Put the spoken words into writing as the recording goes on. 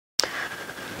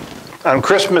On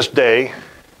Christmas Day,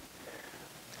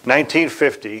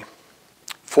 1950,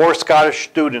 4 Scottish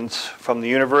students from the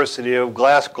University of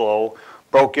Glasgow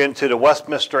broke into the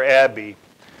Westminster Abbey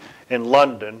in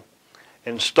London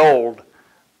and stole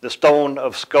the Stone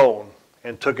of Scone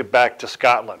and took it back to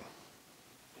Scotland.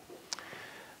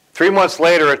 3 months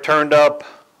later, it turned up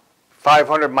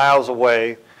 500 miles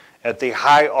away at the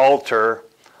high altar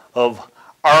of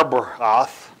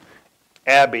Arbroath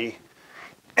Abbey.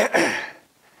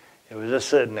 It was just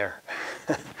sitting there.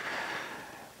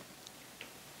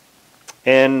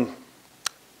 And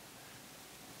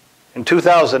in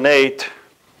 2008,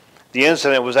 the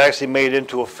incident was actually made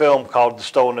into a film called The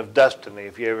Stone of Destiny,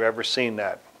 if you've ever seen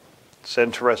that. It's an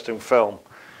interesting film.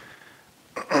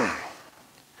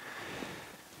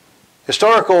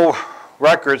 Historical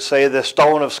records say the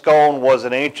Stone of Scone was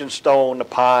an ancient stone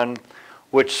upon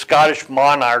which Scottish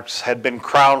monarchs had been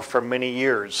crowned for many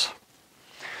years.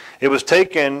 It was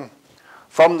taken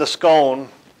from the Scone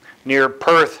near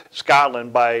Perth,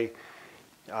 Scotland, by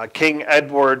King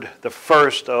Edward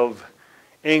I of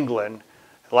England.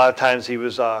 A lot of times he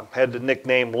was had the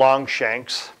nickname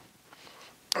Longshanks.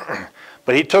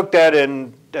 But he took that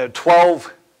in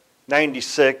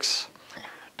 1296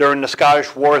 during the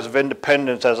Scottish Wars of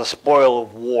Independence as a spoil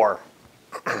of war.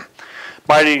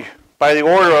 By the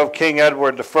order of King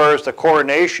Edward I, a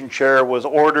coronation chair was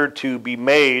ordered to be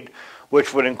made,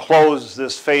 which would enclose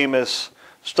this famous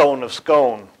Stone of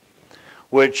Scone,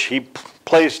 which he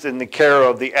placed in the care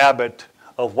of the Abbot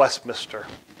of Westminster.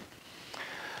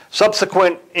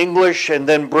 Subsequent English and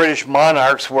then British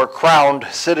monarchs were crowned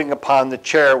sitting upon the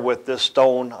chair with this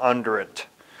stone under it.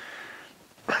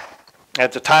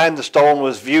 At the time, the stone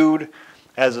was viewed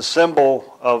as a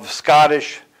symbol of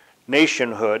Scottish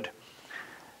nationhood,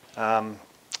 and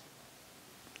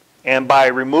by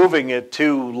removing it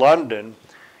to London,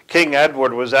 King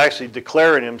Edward was actually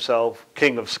declaring himself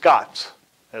King of Scots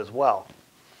as well.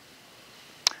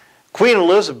 Queen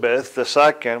Elizabeth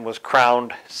II was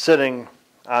crowned sitting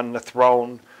on the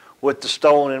throne with the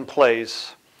stone in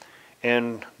place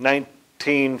in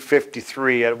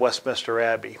 1953 at Westminster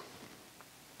Abbey.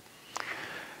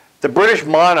 The British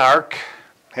monarch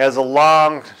has a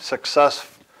long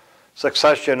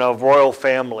succession of royal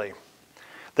family.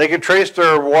 They can trace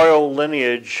their royal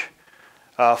lineage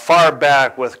far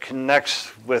back,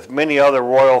 connects with many other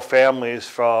royal families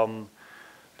from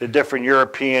the different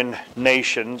European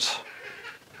nations.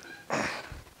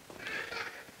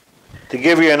 To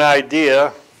give you an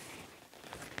idea,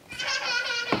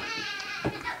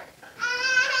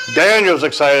 Daniel's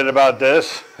excited about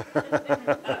this.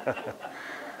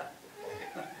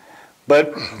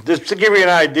 But just to give you an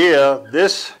idea,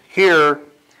 this here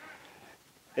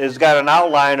has got an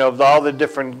outline of all the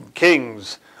different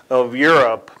kings of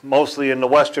Europe, mostly in the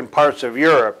western parts of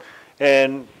Europe.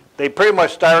 And they pretty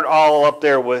much start all up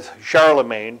there with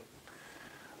Charlemagne,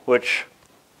 which,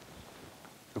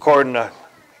 according to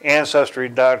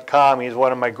Ancestry.com, he's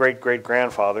one of my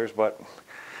great-great-grandfathers. But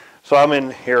so I'm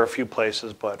in here a few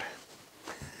places, but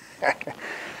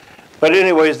but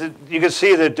anyways, you can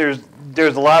see that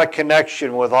there's a lot of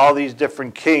connection with all these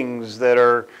different kings that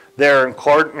are there,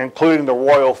 including the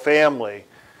royal family,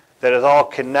 that is all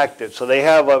connected. So they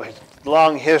have a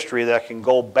long history that can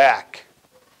go back.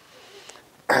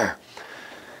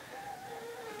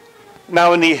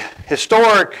 Now, in the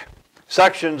historic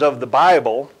sections of the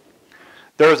Bible,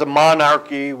 there's a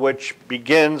monarchy which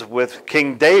begins with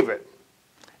King David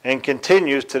and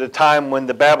continues to the time when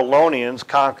the Babylonians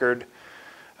conquered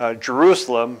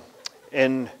Jerusalem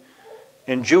in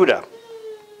Judah.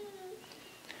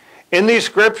 In these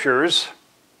scriptures,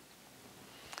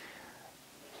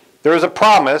 there is a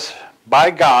promise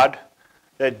by God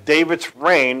that David's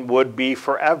reign would be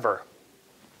forever.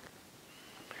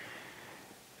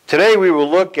 Today we will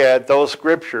look at those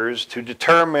scriptures to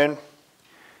determine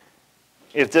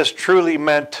if this truly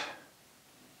meant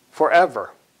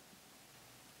forever.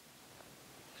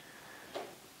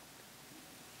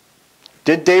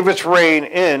 Did David's reign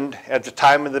end at the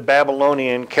time of the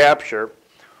Babylonian capture,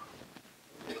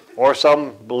 or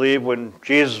some believe when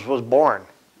Jesus was born?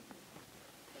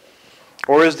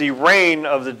 Or is the reign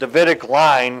of the Davidic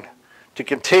line to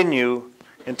continue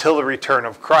until the return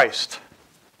of Christ?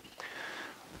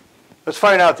 Let's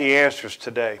find out the answers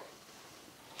today.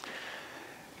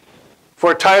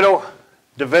 For a title,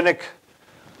 Davidic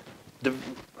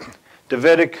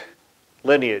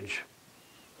lineage.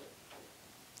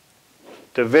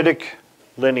 Davidic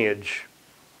lineage,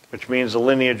 which means the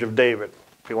lineage of David,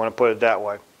 if you want to put it that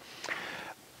way.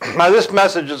 Now, this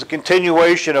message is a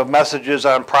continuation of messages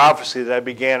on prophecy that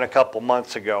began a couple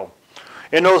months ago.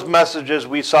 In those messages,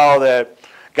 we saw that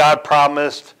God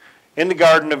promised in the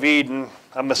Garden of Eden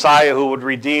a Messiah who would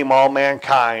redeem all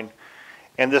mankind,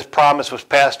 and this promise was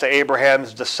passed to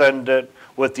Abraham's descendant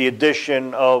with the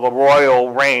addition of a royal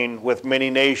reign with many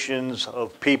nations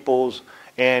of peoples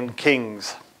and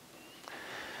kings.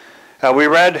 We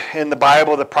read in the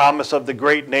Bible the promise of the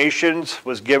great nations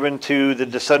was given to the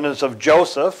descendants of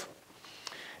Joseph,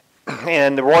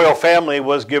 and the royal family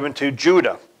was given to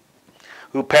Judah,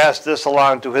 who passed this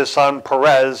along to his son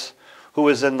Perez, who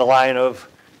is in the line of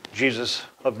Jesus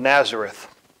of Nazareth.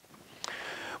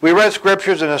 We read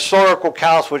scriptures and historical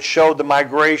accounts which showed the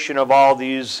migration of all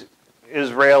these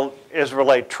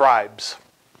Israelite tribes.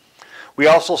 We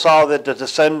also saw that the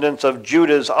descendants of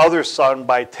Judah's other son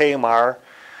by Tamar,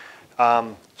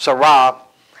 Sarah,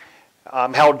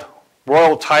 held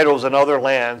royal titles in other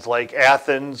lands like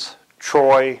Athens,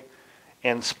 Troy,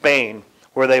 and Spain,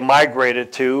 where they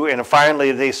migrated to, and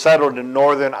finally they settled in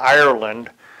northern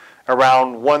Ireland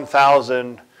around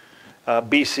 1000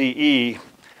 BCE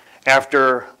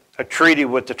after a treaty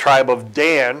with the tribe of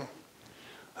Dan,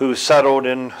 who settled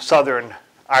in southern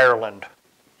Ireland.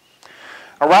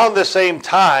 Around the same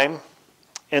time,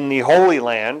 in the Holy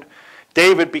Land,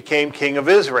 David became king of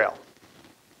Israel.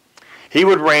 He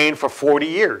would reign for 40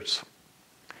 years.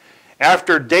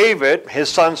 After David, his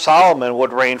son Solomon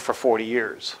would reign for 40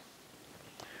 years.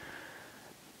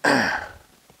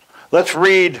 Let's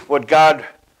read what God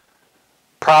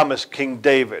promised King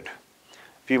David.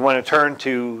 If you want to turn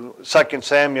to 2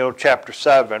 Samuel chapter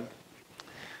 7.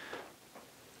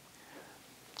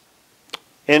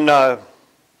 In 2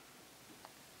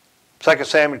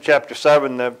 Samuel chapter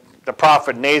 7, the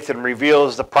prophet Nathan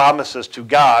reveals the promises to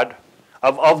God,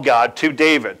 of God to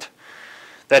David,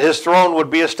 that his throne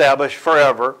would be established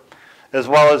forever, as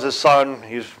well as his son.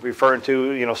 He's referring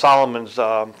to, Solomon's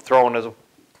throne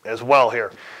as well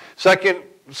here. 2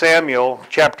 Samuel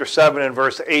chapter 7 and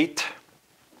verse 8.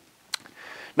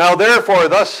 Now therefore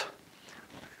thus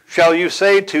shall you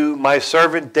say to my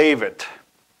servant David,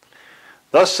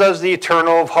 thus says the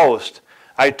Eternal of hosts,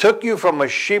 I took you from a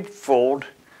sheepfold,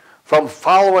 from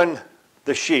following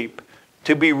the sheep,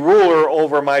 to be ruler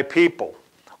over my people,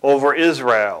 over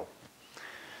Israel.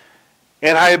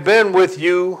 And I have been with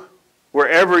you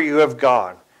wherever you have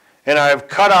gone, and I have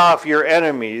cut off your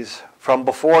enemies from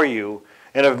before you,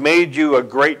 and have made you a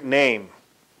great name,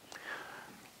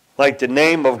 like the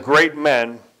name of great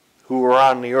men who are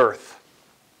on the earth.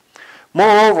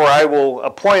 Moreover, I will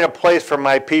appoint a place for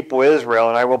my people Israel,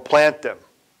 and I will plant them,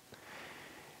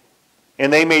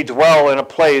 and they may dwell in a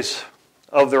place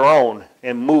of their own,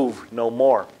 and move no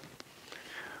more.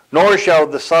 Nor shall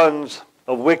the sons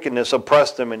of wickedness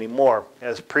oppress them anymore,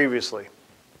 as previously.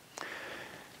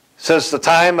 Since the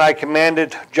time I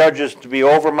commanded judges to be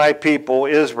over my people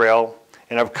Israel,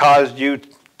 and have caused you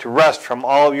to rest from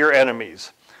all your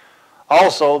enemies.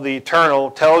 Also, the Eternal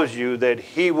tells you that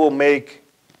he will make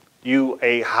you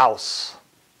a house.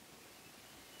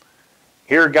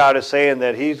 Here God is saying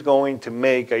that he's going to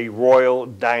make a royal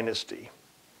dynasty.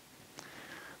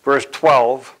 Verse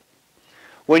 12,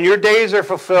 when your days are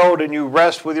fulfilled and you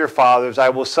rest with your fathers, I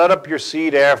will set up your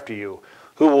seed after you,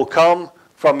 who will come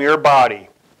from your body,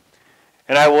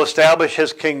 and I will establish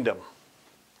his kingdom.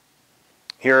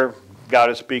 Here God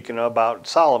is speaking about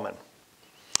Solomon.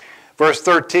 Verse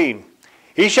 13,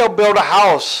 he shall build a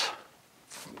house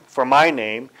for my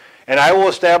name, and I will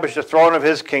establish the throne of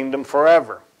his kingdom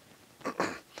forever.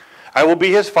 I will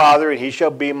be his father, and he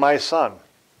shall be my son.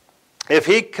 If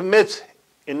he commits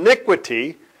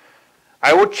iniquity,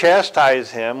 I will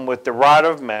chastise him with the rod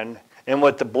of men and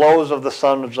with the blows of the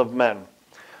sons of men.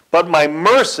 But my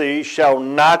mercy shall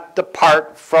not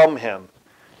depart from him,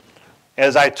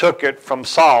 as I took it from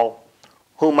Saul,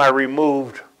 whom I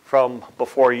removed from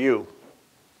before you.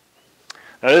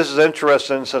 Now this is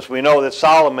interesting, since we know that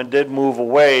Solomon did move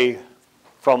away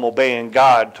from obeying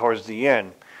God towards the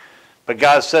end. But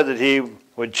God said that he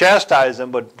would chastise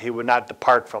him, but he would not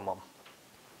depart from him.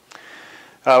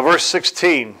 Verse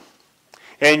 16,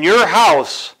 and your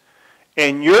house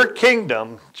and your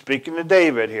kingdom, speaking to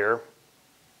David here,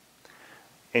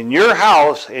 and your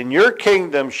house and your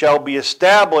kingdom shall be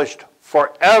established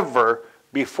forever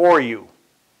before you.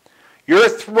 Your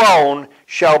throne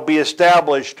shall be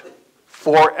established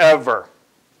forever.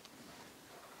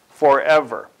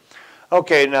 Forever.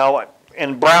 Okay, now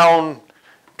in Brown,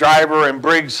 Driver, and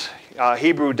Briggs'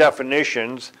 Hebrew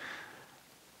definitions,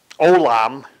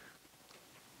 olam,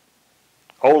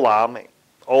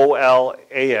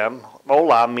 O-L-A-M,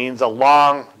 olam means a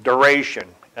long duration,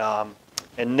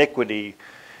 iniquity,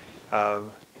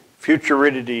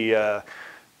 futurity,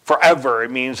 forever.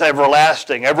 It means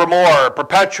everlasting, evermore,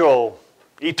 perpetual,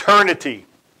 eternity.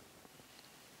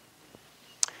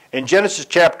 In Genesis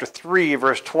chapter 3,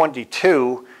 verse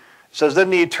 22, it says, Then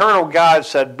the eternal God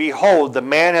said, Behold, the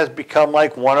man has become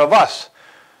like one of us,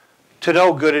 to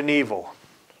know good and evil.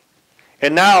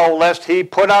 And now, lest he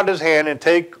put out his hand and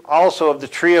take also of the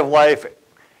tree of life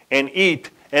and eat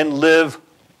and live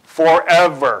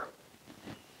forever.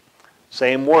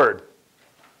 Same word,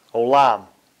 olam,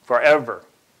 forever.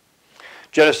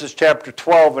 Genesis chapter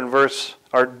 12 and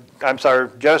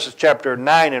Genesis chapter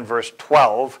 9 and verse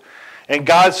 12. And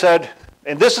God said,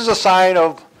 and this is a sign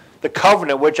of the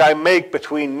covenant which I make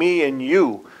between me and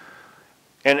you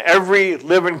and every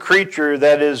living creature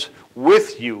that is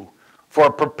with you for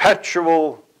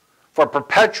perpetual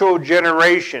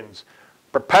generations.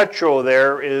 Perpetual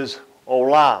there is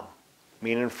olam,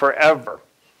 meaning forever.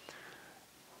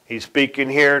 He's speaking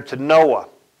here to Noah.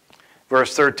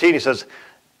 Verse 13, he says,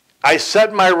 I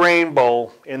set my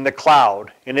rainbow in the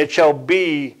cloud, and it shall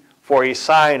be for a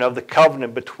sign of the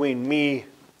covenant between me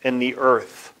and the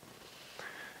earth.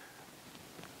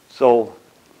 So,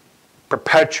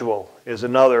 perpetual is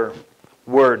another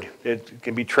word. It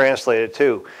can be translated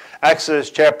too. Exodus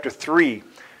chapter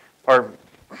 31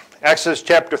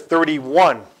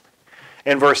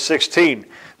 and verse 16.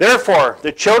 Therefore,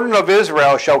 the children of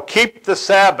Israel shall keep the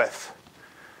Sabbath,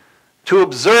 to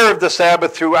observe the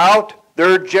Sabbath throughout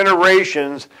their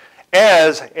generations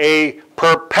as a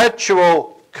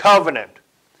perpetual covenant.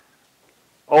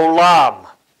 Olam,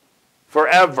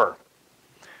 forever.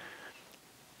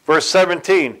 Verse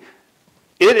 17.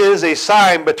 It is a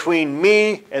sign between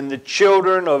me and the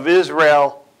children of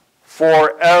Israel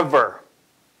forever.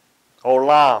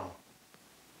 Olam,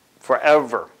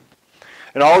 forever.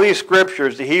 In all these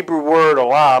scriptures, the Hebrew word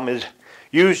olam is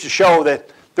used to show that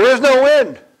there is no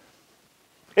end.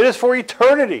 It is for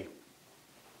eternity.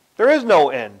 There is no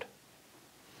end.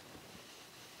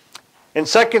 In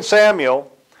 2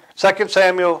 Samuel chapter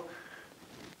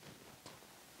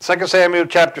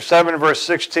 7, verse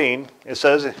 16, it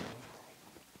says,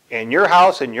 And your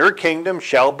house and your kingdom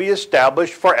shall be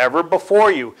established forever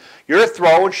before you. Your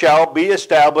throne shall be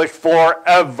established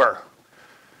forever.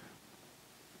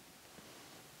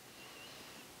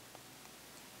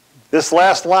 This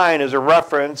last line is a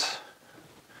reference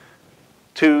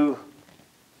to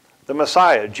the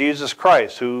Messiah, Jesus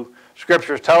Christ, who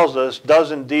Scripture tells us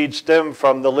does indeed stem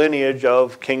from the lineage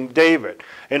of King David,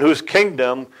 and whose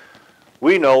kingdom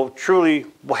we know truly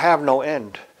will have no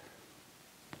end.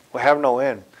 Will have no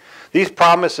end. These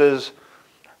promises,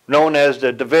 known as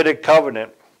the Davidic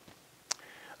covenant,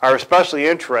 are especially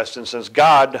interesting since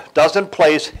God doesn't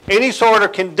place any sort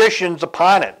of conditions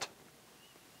upon it.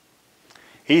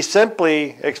 He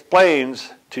simply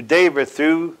explains to David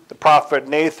through the prophet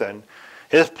Nathan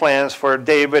his plans for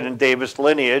David and David's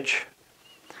lineage.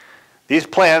 These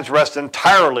plans rest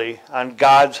entirely on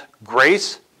God's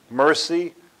grace,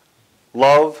 mercy,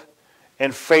 love,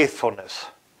 and faithfulness.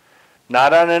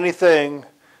 Not on anything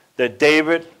that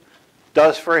David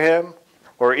does for him,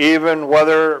 or even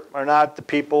whether or not the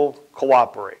people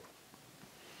cooperate.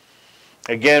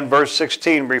 Again, verse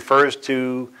 16 refers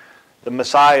to the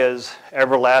Messiah's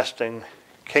everlasting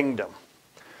kingdom.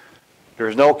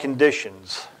 There's no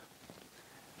conditions.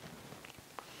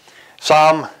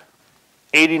 Psalm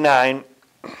 89,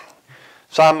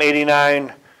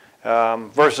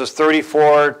 verses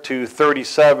 34 to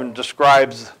 37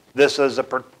 describes this as a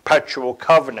perpetual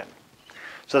covenant.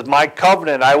 It says, My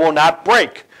covenant I will not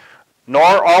break,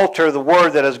 nor alter the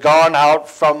word that has gone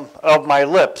out of my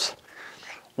lips.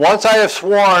 Once I have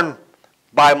sworn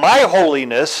by my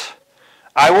holiness,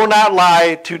 I will not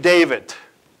lie to David.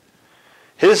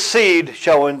 His seed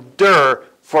shall endure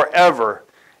forever,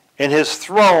 and his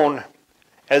throne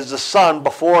as the sun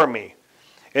before me.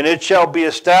 And it shall be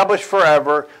established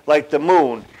forever like the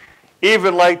moon,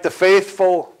 even like the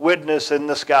faithful witness in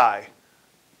the sky.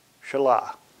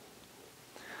 Shelah.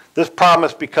 This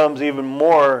promise becomes even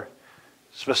more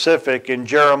specific in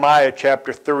Jeremiah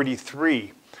chapter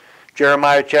 33.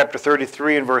 Jeremiah chapter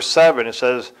 33 and verse 7, it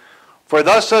says, For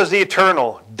thus says the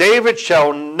Eternal, David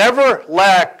shall never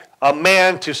lack a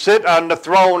man to sit on the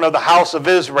throne of the house of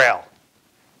Israel.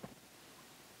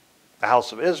 The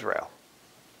house of Israel.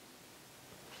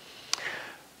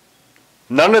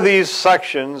 None of these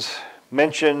sections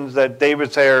mentions that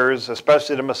David's heirs,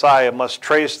 especially the Messiah, must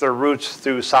trace their roots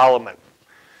through Solomon.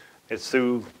 It's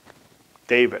through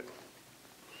David.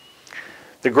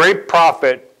 The great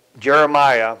prophet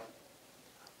Jeremiah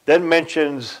then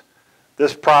mentions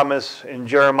this promise in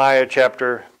Jeremiah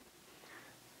chapter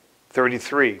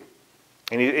 33.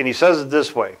 And he says it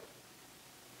this way.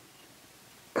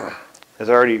 As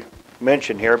I already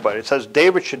mentioned here, but it says,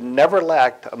 David should never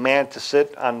lack a man to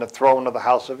sit on the throne of the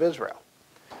house of Israel.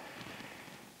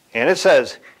 And it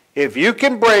says, if you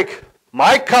can break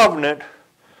my covenant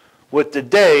with the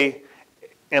day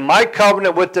and my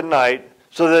covenant with the night,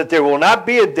 so that there will not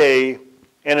be a day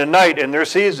and a night in their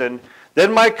season,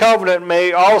 then my covenant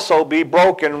may also be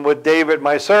broken with David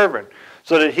my servant,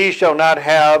 so that he shall not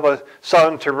have a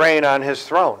son to reign on his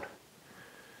throne.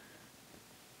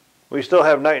 We still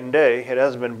have night and day. It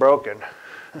hasn't been broken.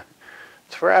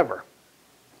 It's forever.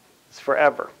 It's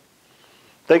forever.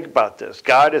 Think about this.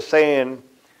 God is saying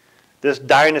this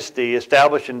dynasty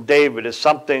established in David is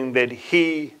something that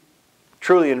he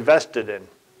truly invested in.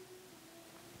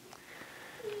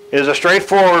 It is a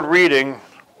straightforward reading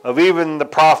of even the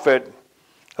prophet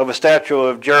of a statue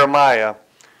of Jeremiah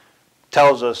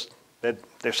tells us that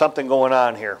there's something going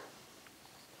on here.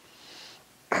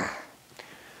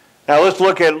 Now let's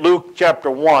look at Luke chapter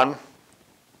 1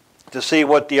 to see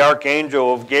what the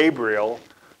archangel of Gabriel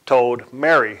told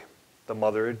Mary, the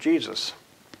mother of Jesus.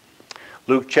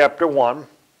 Luke chapter 1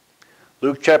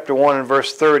 and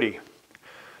verse 30.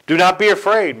 Do not be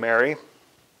afraid, Mary,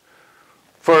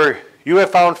 for you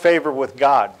have found favor with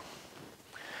God.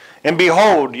 And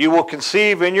behold, you will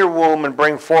conceive in your womb and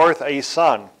bring forth a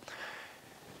son,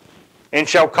 and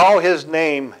shall call his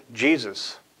name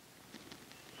Jesus.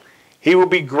 He will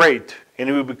be great, and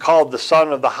he will be called the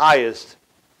Son of the Highest,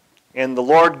 and the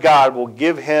Lord God will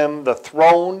give him the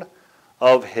throne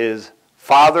of his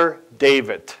father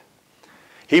David.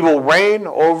 He will reign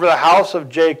over the house of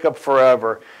Jacob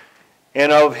forever,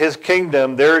 and of his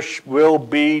kingdom there will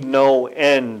be no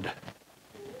end.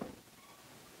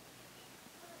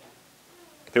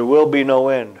 There will be no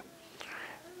end.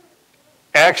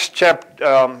 In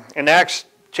Acts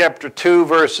chapter 2,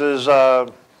 verses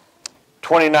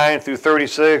 29 through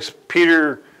 36,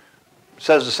 Peter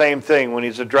says the same thing when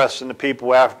he's addressing the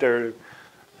people after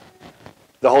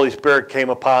the Holy Spirit came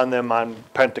upon them on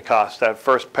Pentecost, that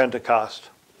first Pentecost.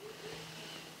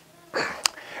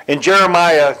 In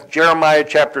Jeremiah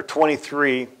chapter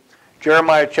 23,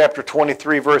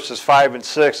 verses 5 and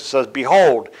 6, it says,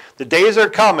 Behold, the days are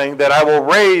coming that I will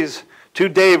raise to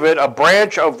David a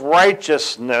branch of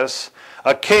righteousness,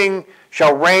 a king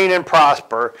shall reign and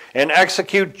prosper, and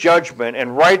execute judgment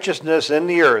and righteousness in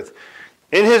the earth.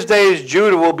 In his days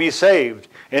Judah will be saved,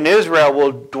 and Israel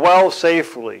will dwell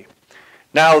safely.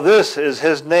 Now this is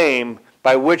his name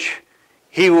by which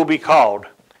he will be called,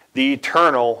 the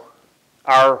Eternal,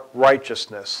 our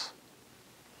righteousness.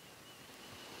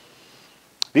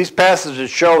 These passages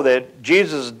show that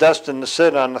Jesus is destined to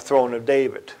sit on the throne of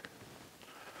David.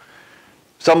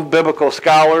 Some biblical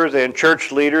scholars and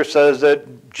church leaders says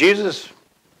that Jesus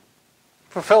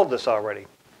fulfilled this already.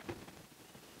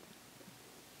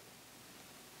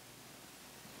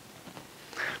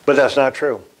 But that's not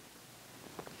true.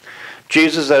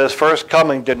 Jesus at his first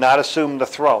coming did not assume the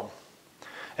throne,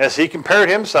 as he compared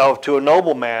himself to a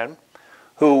nobleman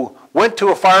who went to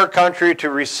a far country to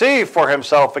receive for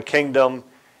himself a kingdom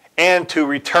and to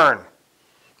return.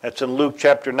 That's in Luke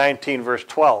chapter 19, verse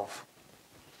 12.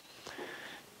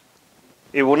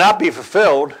 It will not be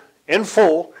fulfilled in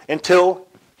full until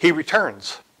he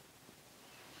returns.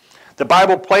 The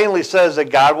Bible plainly says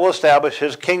that God will establish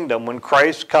his kingdom when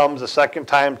Christ comes the second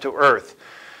time to earth.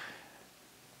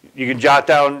 You can jot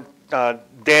down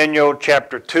Daniel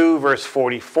chapter 2, verse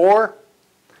 44.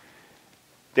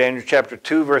 Daniel chapter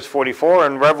 2, verse 44,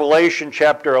 and Revelation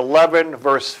chapter 11,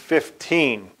 verse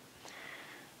 15.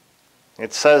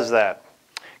 It says that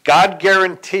God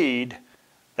guaranteed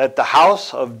that the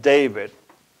house of David,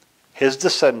 his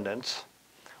descendants,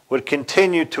 would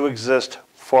continue to exist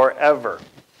forever.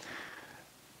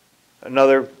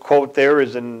 Another quote there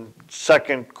is in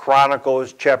 2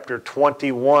 Chronicles chapter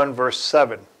 21, verse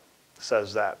 7. It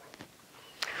says that.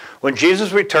 When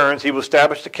Jesus returns, he will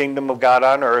establish the kingdom of God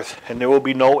on earth, and there will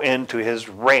be no end to his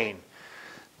reign.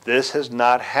 This has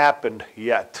not happened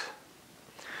yet.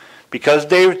 Because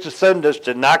David's descendants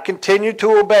did not continue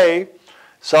to obey,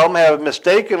 some have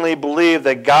mistakenly believed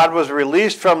that God was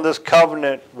released from this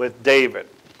covenant with David.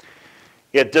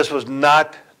 Yet this was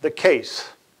not the case.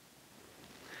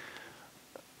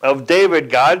 Of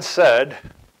David, God said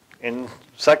in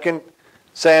 2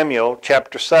 Samuel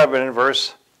chapter 7 and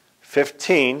verse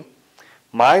 15,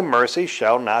 my mercy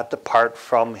shall not depart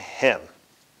from him.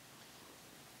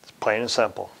 It's plain and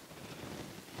simple.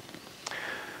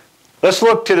 Let's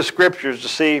look to the scriptures to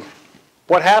see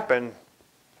what happened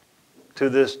to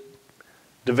this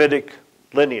Davidic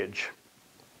lineage.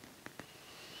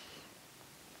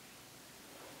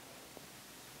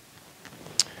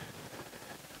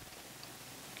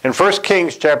 In 1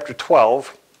 Kings chapter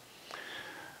 12,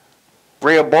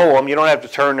 Rehoboam, you don't have to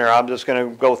turn there, I'm just going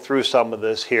to go through some of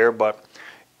this here, but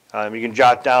you can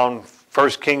jot down 1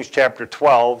 Kings chapter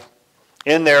 12.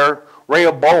 In there,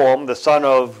 Rehoboam, the son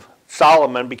of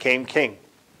Solomon, became king,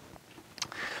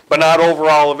 but not over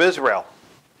all of Israel.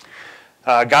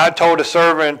 God told a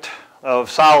servant of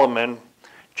Solomon,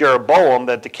 Jeroboam,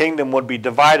 that the kingdom would be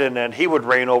divided and he would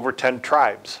reign over 10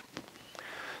 tribes.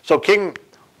 So King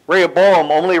Rehoboam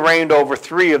only reigned over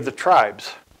 3 of the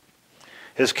tribes.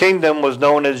 His kingdom was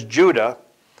known as Judah,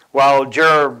 while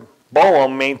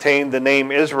Jeroboam maintained the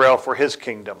name Israel for his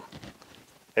kingdom.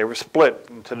 They were split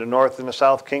into the north and the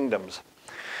south kingdoms.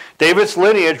 David's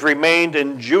lineage remained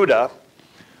in Judah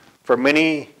for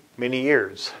many, many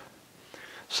years.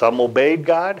 Some obeyed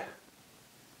God,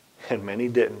 and many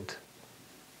didn't,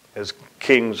 as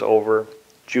kings over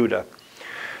Judah.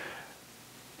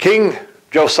 King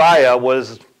Josiah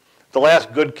was the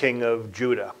last good king of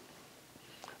Judah,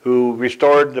 who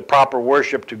restored the proper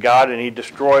worship to God, and he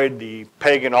destroyed the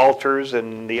pagan altars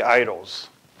and the idols.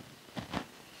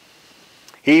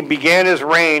 He began his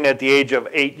reign at the age of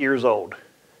 8 years old,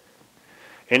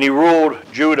 and he ruled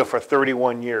Judah for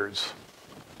 31 years.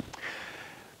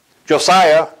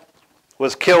 Josiah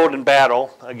was killed in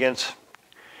battle against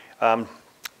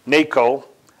Necho,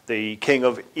 the king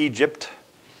of Egypt.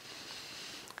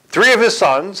 3 of his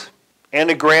sons and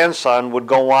a grandson would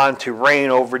go on to reign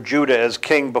over Judah as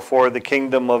king before the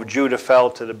kingdom of Judah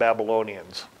fell to the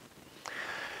Babylonians.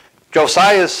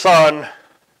 Josiah's son,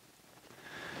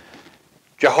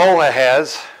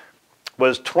 Jehoahaz,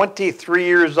 was 23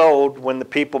 years old when the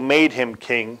people made him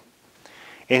king,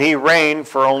 and he reigned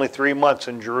for only 3 months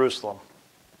in Jerusalem.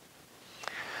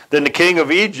 Then the king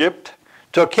of Egypt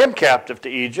took him captive to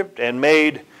Egypt and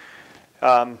made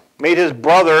his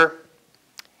brother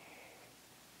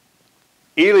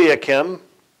Eliakim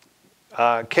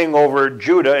king over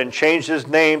Judah, and changed his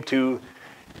name to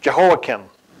Jehoiakim.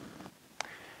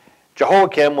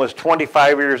 Jehoiakim was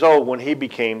 25 years old when he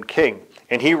became king,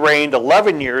 and he reigned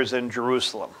 11 years in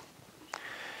Jerusalem.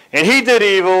 And he did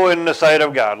evil in the sight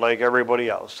of God, like everybody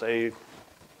else. They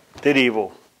did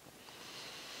evil.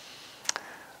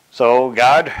 So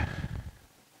God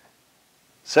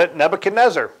sent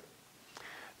Nebuchadnezzar.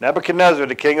 Nebuchadnezzar,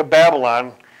 the king of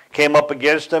Babylon, came up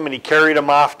against him, and he carried him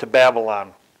off to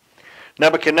Babylon.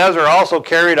 Nebuchadnezzar also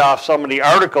carried off some of the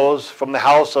articles from the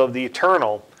house of the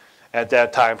Eternal at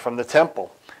that time, from the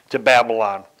temple, to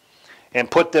Babylon,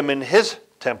 and put them in his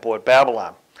temple at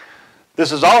Babylon.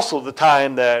 This is also the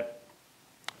time that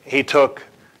he took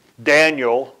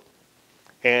Daniel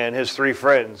and his 3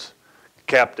 friends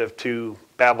captive to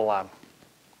Babylon.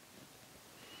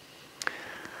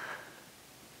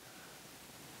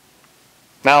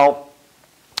 Now,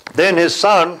 then his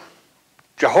son,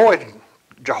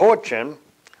 Jehoiachin,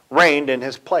 reigned in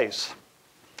his place.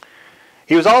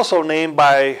 He was also known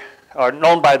by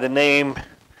the name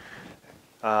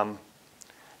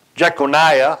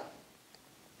Jeconiah,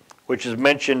 which is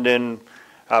mentioned in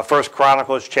 1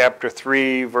 Chronicles chapter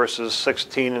 3, verses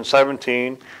 16 and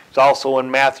 17. It's also in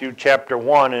Matthew chapter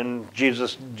 1 in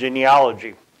Jesus'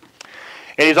 genealogy.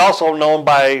 And he's also known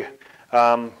by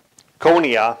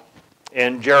Coniah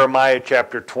in Jeremiah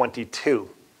chapter 22.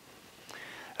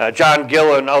 John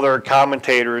Gill and other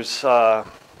commentators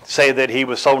say that he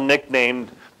was so nicknamed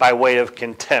by way of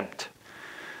contempt.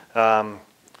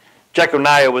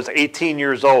 Jeconiah was 18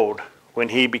 years old when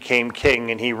he became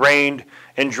king, and he reigned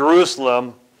in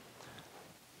Jerusalem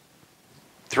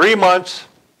 3 months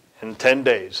and 10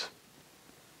 days.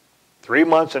 3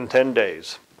 months and 10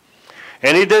 days.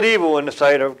 And he did evil in the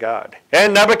sight of God.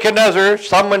 And Nebuchadnezzar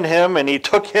summoned him, and he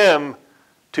took him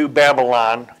to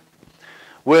Babylon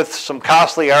with some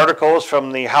costly articles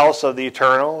from the house of the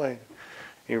Eternal.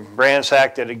 He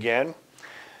ransacked it again.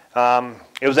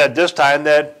 It was at this time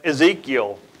that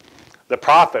Ezekiel, the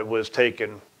prophet, was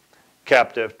taken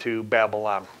captive to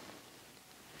Babylon.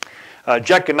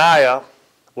 Jeconiah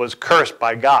was cursed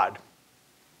by God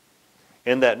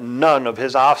in that none of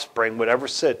his offspring would ever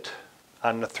sit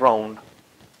on the throne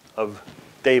of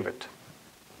David.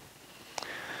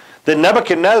 Then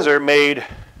Nebuchadnezzar made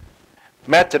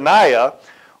Mattaniah,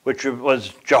 which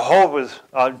was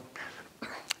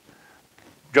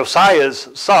Josiah's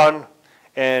son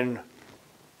and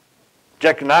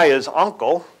Jeconiah's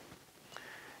uncle,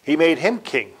 he made him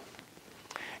king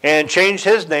and changed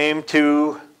his name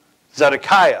to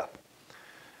Zedekiah.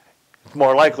 It's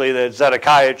more likely that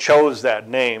Zedekiah chose that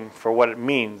name for what it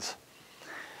means.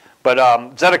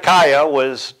 But Zedekiah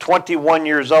was 21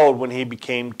 years old when he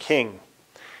became king,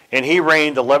 and he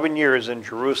reigned 11 years in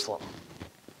Jerusalem.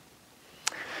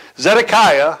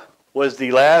 Zedekiah was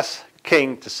the last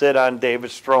king to sit on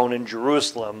David's throne in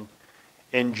Jerusalem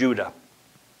in Judah.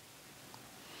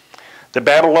 The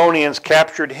Babylonians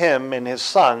captured him and his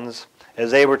sons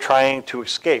as they were trying to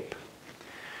escape.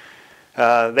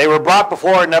 They were brought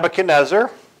before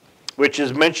Nebuchadnezzar, which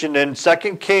is mentioned in 2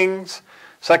 Kings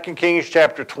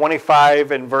chapter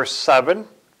 25 and verse 7.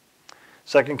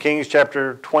 2 Kings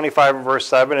chapter 25 and verse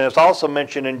 7. And it's also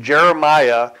mentioned in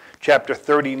Jeremiah chapter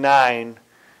 39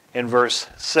 and verse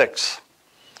 6.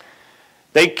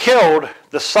 They killed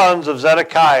the sons of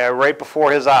Zedekiah right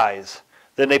before his eyes.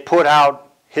 Then they put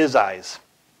out his eyes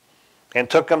and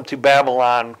took him to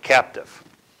Babylon captive.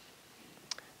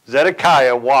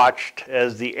 Zedekiah watched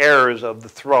as the heirs of the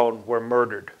throne were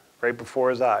murdered right before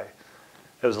his eye.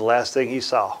 It was the last thing he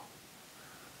saw,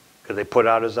 because they put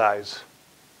out his eyes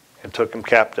and took him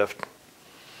captive.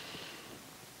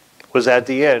 Was at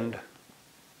the end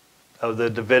of the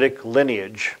Davidic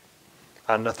lineage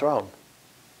on the throne.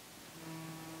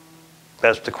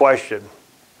 That's the question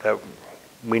that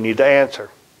we need to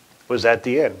answer. Was that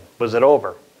the end? Was it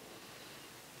over?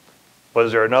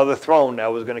 Was there another throne that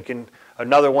was going to,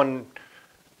 another one,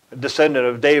 a descendant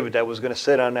of David that was going to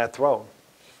sit on that throne?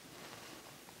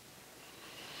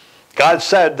 God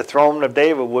said the throne of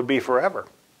David would be forever.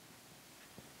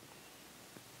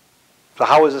 So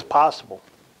how is this possible?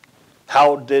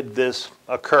 How did this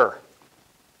occur?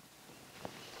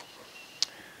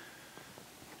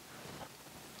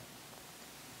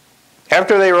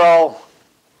 After they were all,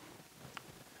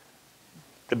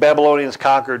 the Babylonians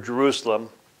conquered Jerusalem,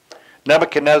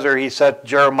 Nebuchadnezzar, he set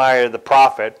Jeremiah the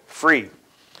prophet free.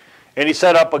 And he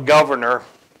set up a governor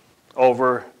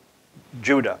over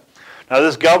Judah. Now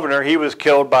this governor, he was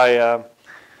killed by a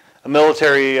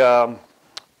military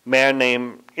man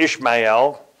named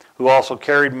Ishmael, who also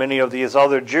carried many of these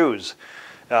other Jews.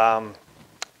 The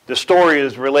story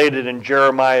is related in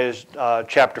Jeremiah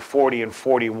chapter 40 and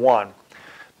 41.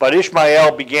 But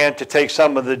Ishmael began to take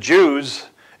some of the Jews,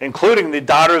 including the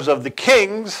daughters of the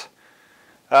kings,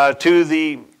 to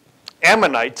the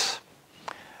Ammonites.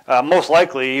 Most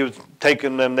likely he was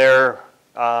taking them there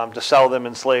to sell them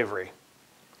in slavery.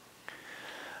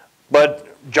 But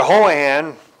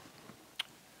Jehoiakim,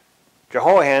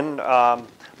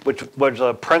 which was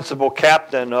a principal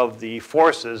captain of the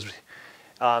forces,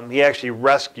 he actually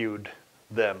rescued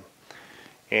them.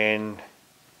 And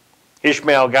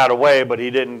Ishmael got away, but he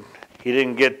didn't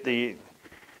get the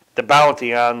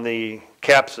bounty on the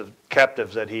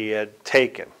captives that he had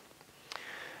taken.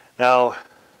 Now,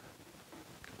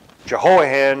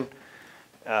 Jehoiakim,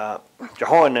 I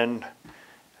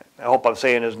hope I'm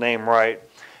saying his name right,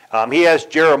 he asked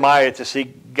Jeremiah to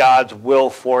seek God's will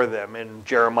for them in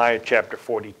Jeremiah chapter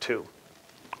 42.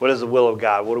 What is the will of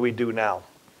God? What do we do now?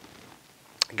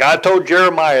 God told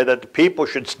Jeremiah that the people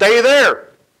should stay there.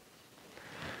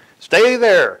 Stay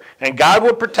there. And God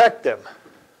would protect them.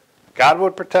 God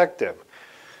would protect them.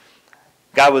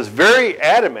 God was very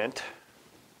adamant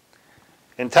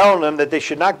in telling them that they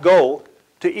should not go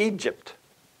to Egypt.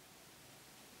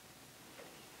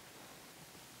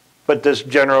 But this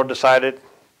general decided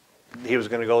he was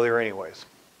going to go there anyways.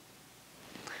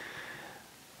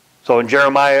 So in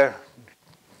Jeremiah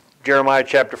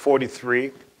chapter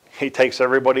 43, he takes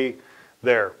everybody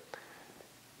there,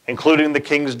 including the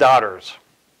king's daughters,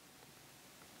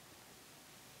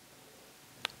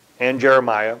 and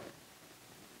Jeremiah's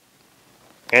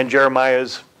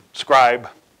scribe,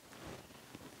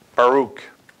 Baruch.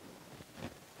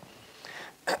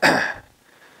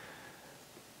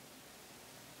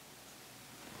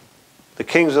 The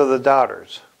kings of the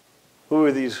daughters. Who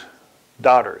are these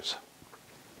daughters?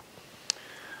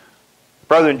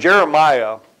 Brethren,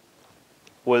 Jeremiah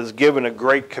was given a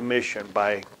great commission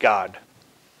by God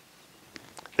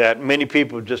that many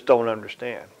people just don't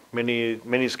understand.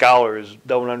 Many scholars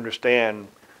don't understand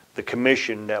the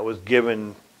commission that was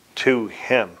given to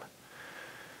him.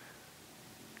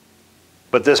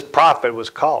 But this prophet was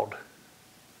called.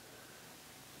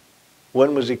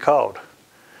 When was he called?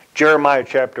 Jeremiah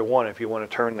chapter 1, if you want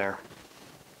to turn there.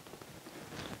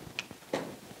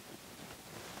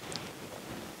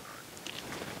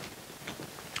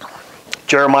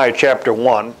 Jeremiah chapter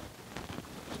 1.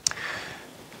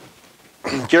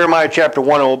 Jeremiah chapter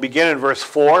 1, and we'll begin in verse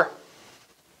 4.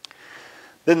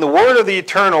 Then the word of the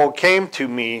Eternal came to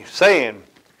me, saying,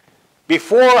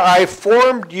 Before I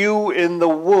formed you in the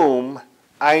womb,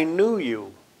 I knew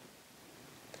you.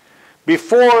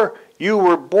 Before you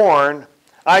were born,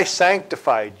 I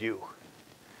sanctified you.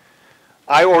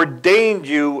 I ordained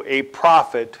you a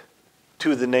prophet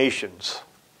to the nations.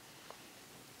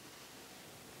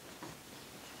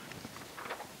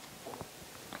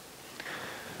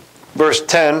 Verse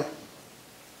 10,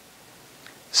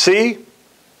 See,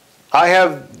 I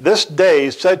have this day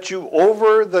set you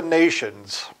over the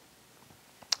nations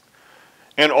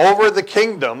and over the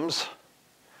kingdoms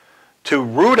to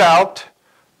root out,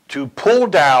 to pull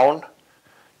down,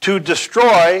 to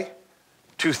destroy,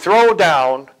 to throw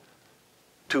down,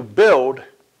 to build,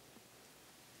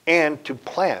 and to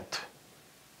plant.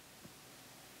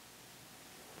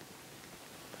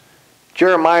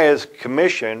 Jeremiah's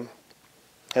commission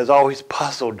has always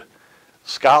puzzled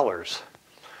scholars.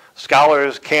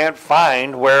 Scholars can't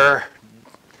find where,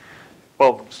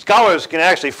 well, scholars can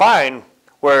actually find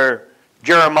where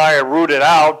Jeremiah rooted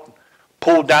out,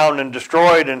 pulled down and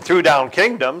destroyed and threw down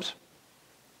kingdoms.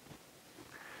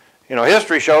 You know,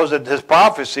 history shows that his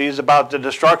prophecies about the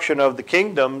destruction of the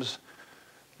kingdoms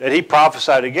that he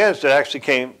prophesied against, it actually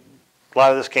came, a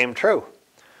lot of this came true.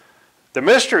 The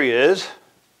mystery is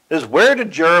where did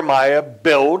Jeremiah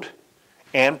build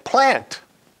and plant?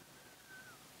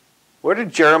 Where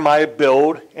did Jeremiah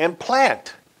build and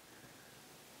plant?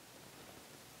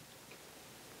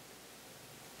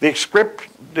 The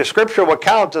scriptural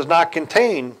account does not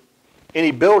contain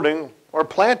any building or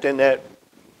planting that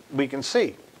we can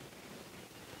see.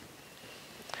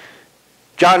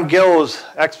 John Gill's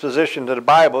exposition to the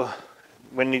Bible,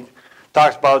 when he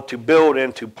talks about to build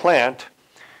and to plant,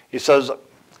 he says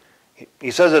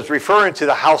it's referring to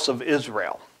the house of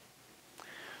Israel,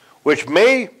 which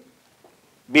may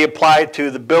be applied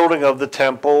to the building of the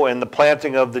temple and the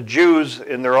planting of the Jews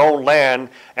in their own land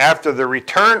after the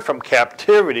return from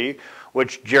captivity,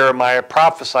 which Jeremiah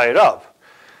prophesied of.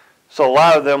 So a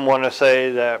lot of them want to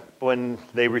say that when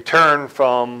they return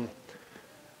from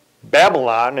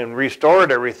Babylon and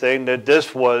restored everything, that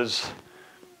this was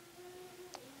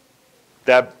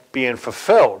that being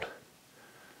fulfilled.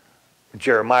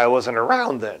 Jeremiah wasn't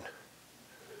around then.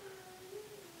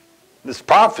 This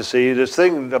prophecy, this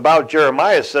thing about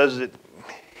Jeremiah says that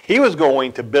he was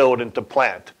going to build and to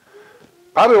plant,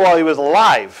 probably while he was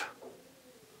alive.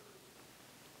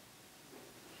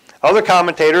 Other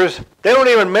commentators, they don't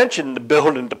even mention the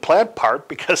build and to plant part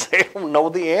because they don't know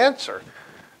the answer.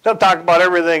 They'll talk about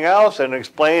everything else and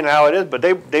explain how it is, but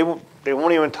they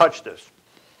won't even touch this.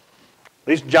 At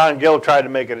least John Gill tried to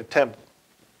make an attempt.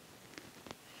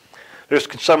 There's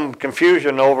some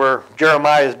confusion over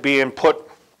Jeremiah's being put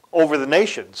over the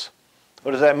nations.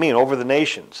 What does that mean, over the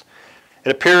nations?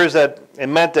 It appears that it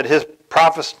meant that his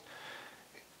prophecy,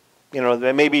 you know,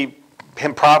 that maybe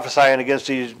him prophesying against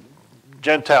these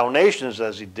Gentile nations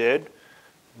as he did,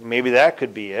 maybe that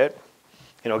could be it.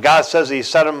 You know, God says he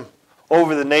set him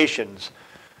over the nations,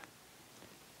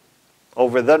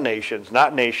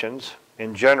 not nations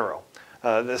in general.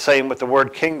 The same with the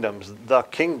word kingdoms, the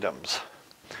kingdoms.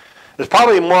 There's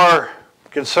probably more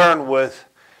concern with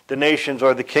the nations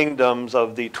or the kingdoms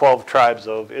of the 12 tribes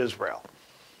of Israel.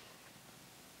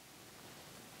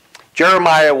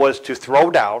 Jeremiah was to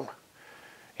throw down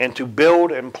and to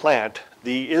build and plant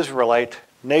the Israelite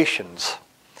nations.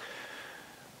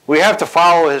 We have to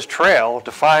follow his trail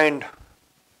to find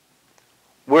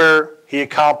where he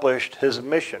accomplished his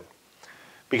mission,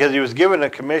 because he was given a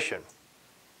commission.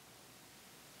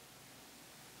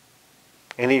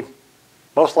 And he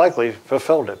most likely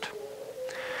fulfilled it.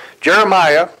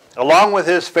 Jeremiah, along with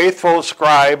his faithful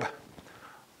scribe,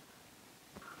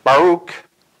 Baruch,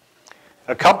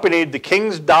 accompanied the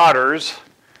king's daughters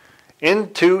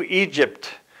into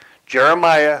Egypt.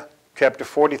 Jeremiah chapter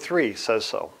 43 says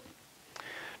so.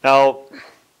 Now,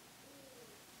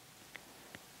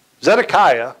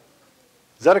 Zedekiah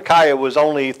was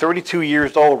only 32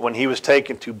 years old when he was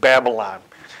taken to Babylon.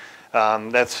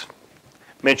 That's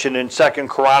mentioned in 2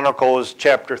 Chronicles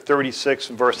chapter 36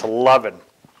 and verse 11.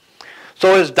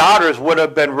 So his daughters would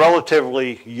have been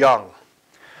relatively young,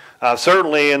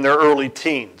 certainly in their early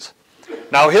teens.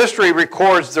 Now history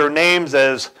records their names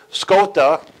as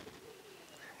Skota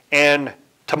and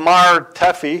Tamar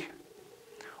Tefi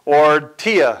or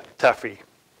Tia Tefi.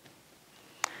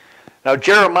 Now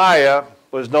Jeremiah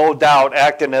was no doubt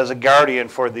acting as a guardian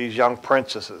for these young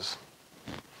princesses.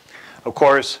 Of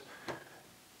course,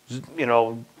 you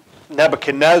know,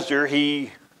 Nebuchadnezzar,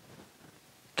 he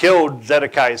killed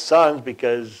Zedekiah's sons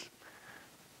because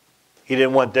he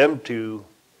didn't want them to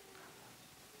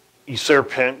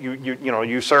usurp him,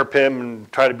 usurp him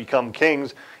and try to become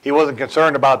kings. He wasn't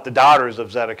concerned about the daughters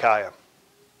of Zedekiah.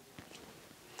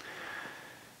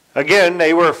 Again,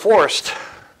 they were forced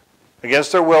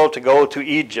against their will to go to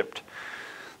Egypt.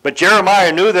 But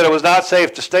Jeremiah knew that it was not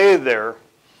safe to stay there,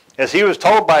 as he was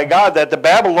told by God that the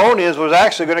Babylonians was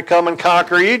actually going to come and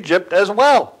conquer Egypt as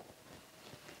well.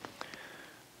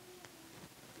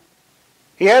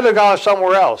 He had to have gone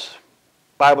somewhere else.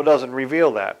 The Bible doesn't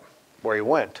reveal that, where he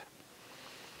went.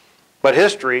 But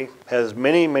history has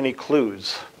many, many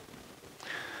clues.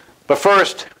 But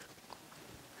first,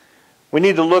 we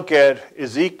need to look at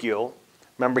Ezekiel.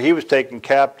 Remember, he was taken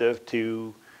captive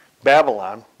to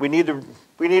Babylon. We need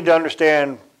to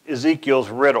understand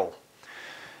Ezekiel's riddle.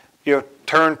 You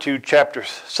turn to chapter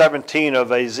 17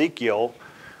 of Ezekiel.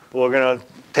 We're going to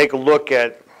take a look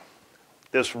at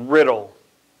this riddle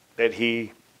that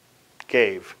he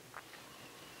gave.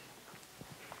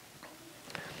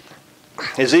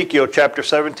 Ezekiel chapter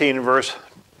 17 verse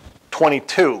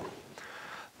 22.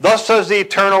 Thus says the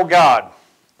eternal God,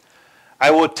 I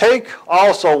will take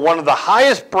also one of the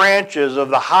highest branches of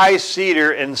the high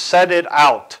cedar and set it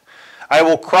out. I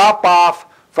will crop off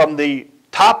from the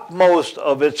topmost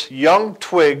of its young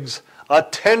twigs a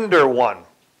tender one,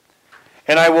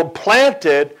 and I will plant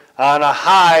it on a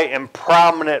high and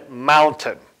prominent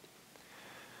mountain.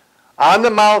 On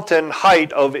the mountain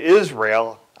height of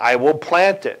Israel I will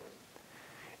plant it,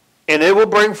 and it will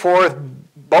bring forth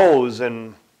boughs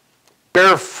and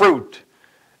bear fruit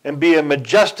and be a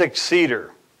majestic cedar.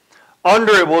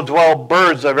 Under it will dwell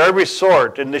birds of every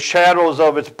sort. In the shadows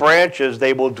of its branches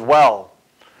they will dwell.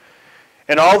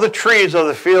 And all the trees of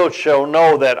the field shall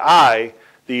know that I,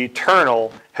 the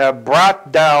Eternal, have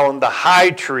brought down the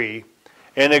high tree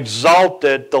and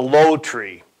exalted the low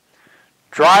tree,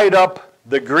 dried up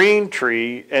the green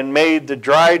tree and made the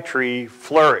dry tree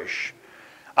flourish.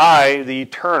 I, the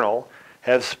Eternal,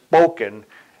 have spoken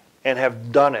and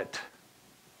have done it.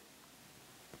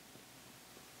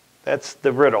 That's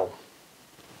the riddle.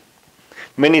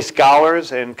 Many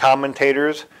scholars and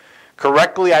commentators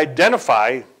correctly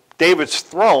identify David's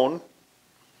throne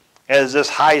as this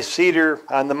high cedar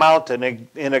on the mountain,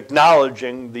 in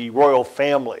acknowledging the royal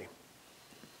family.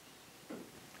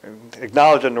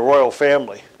 Acknowledging the royal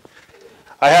family.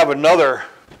 I have another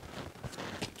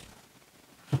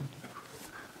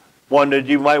one that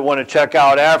you might want to check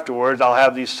out afterwards. I'll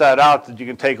have these set out that you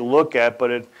can take a look at,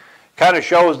 but it kind of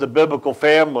shows the biblical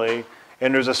family,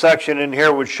 and there's a section in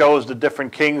here which shows the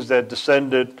different kings that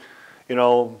descended,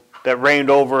 that reigned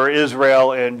over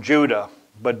Israel and Judah.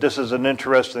 But this is an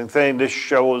interesting thing. This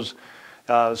shows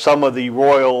some of the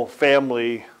royal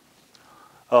family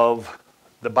of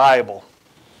the Bible.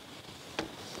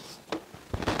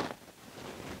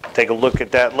 Take a look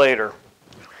at that later.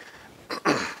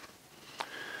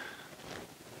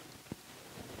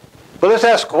 But let's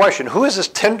ask a question. Who is this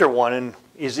tender one in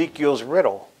Ezekiel's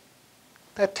riddle?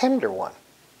 That tender one.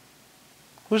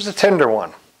 Who's the tender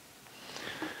one?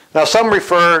 Now some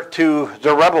refer to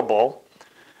Zerubbabel,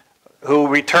 who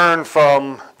returned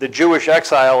from the Jewish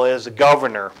exile as a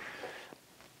governor.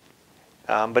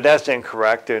 But that's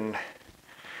incorrect. And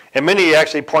many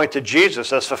actually point to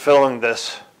Jesus as fulfilling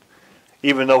this,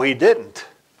 even though he didn't.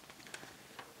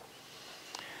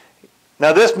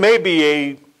 Now this may be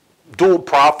a dual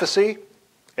prophecy,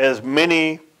 as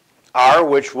many are,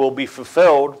 which will be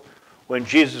fulfilled when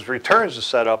Jesus returns to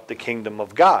set up the kingdom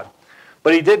of God.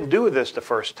 But he didn't do this the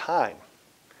first time.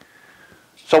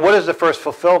 So what is the first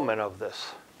fulfillment of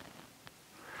this?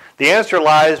 The answer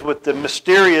lies with the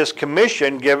mysterious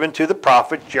commission given to the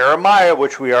prophet Jeremiah,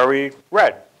 which we already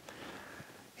read.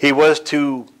 He was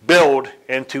to build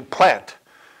and to plant,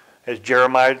 as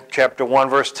Jeremiah chapter 1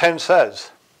 verse 10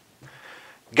 says.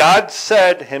 God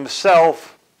said he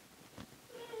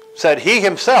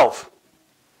himself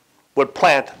would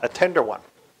plant a tender one.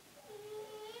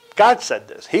 God said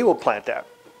this. He will plant that.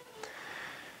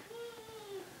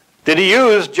 Did he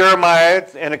use Jeremiah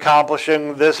in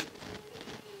accomplishing this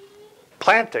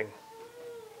planting?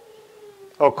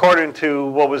 According to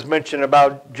what was mentioned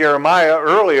about Jeremiah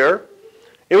earlier,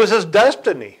 it was his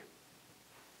destiny.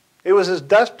 It was his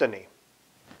destiny.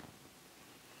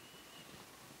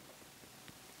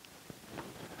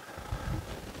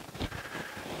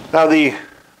 Now we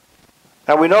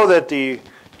know that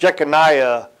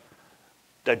Jeconiah's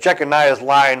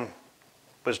line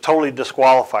was totally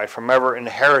disqualified from ever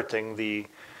inheriting the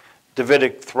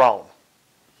Davidic throne.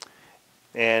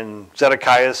 And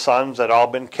Zedekiah's sons had all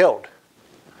been killed.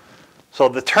 So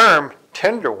the term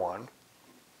tender one,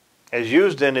 as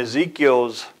used in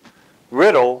Ezekiel's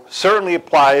riddle, certainly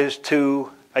applies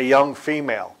to a young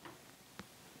female.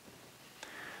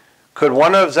 Could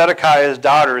one of Zedekiah's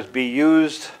daughters be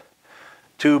used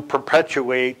to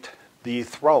perpetuate the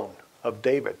throne of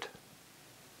David?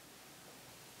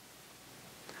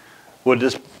 Would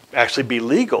this actually be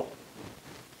legal?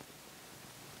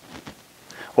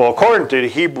 Well, according to the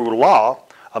Hebrew law,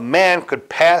 a man could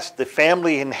pass the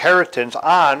family inheritance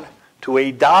on to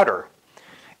a daughter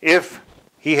if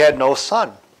he had no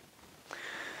son.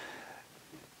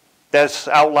 That's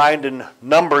outlined in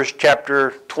Numbers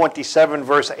chapter 27,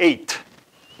 verse 8.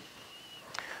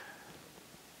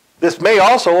 This may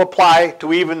also apply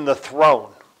to even the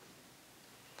throne.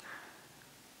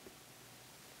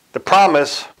 The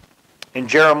promise in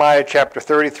Jeremiah chapter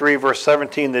 33, verse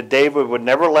 17, that David would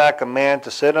never lack a man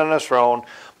to sit on his throne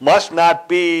must not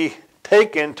be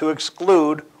taken to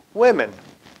exclude women.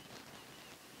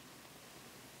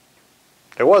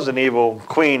 There was an evil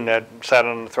queen that sat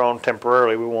on the throne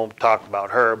temporarily. We won't talk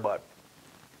about her, but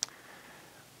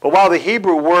while the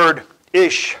Hebrew word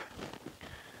ish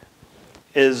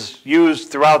is used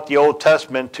throughout the Old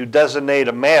Testament to designate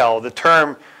a male, the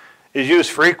term is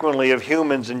used frequently of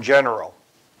humans in general.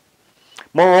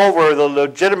 Moreover, the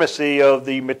legitimacy of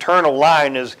the maternal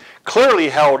line is clearly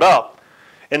held up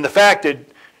in the fact that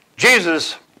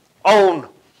Jesus' own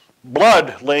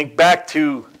blood link back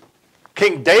to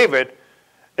King David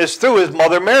is through his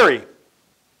mother Mary.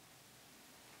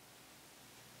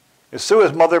 It's through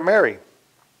his mother Mary.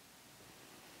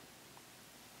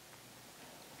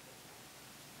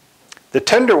 The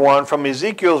tender one from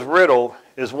Ezekiel's riddle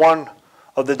is one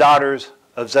of the daughters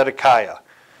of Zedekiah.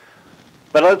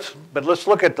 But let's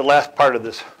look at the last part of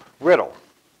this riddle.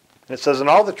 It says, "And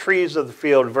all the trees of the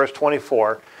field," verse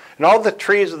 24, "and all the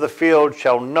trees of the field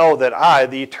shall know that I,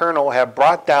 the Eternal, have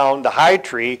brought down the high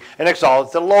tree and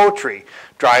exalted the low tree,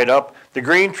 dried up the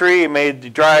green tree and made the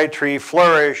dry tree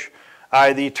flourish.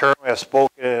 I, the Eternal, have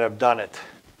spoken and have done it."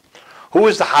 Who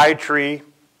is the high tree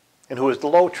and who is the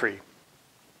low tree?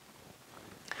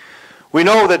 We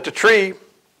know that the tree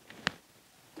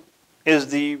is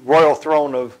the royal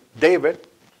throne of David,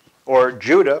 or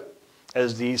Judah,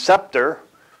 as the scepter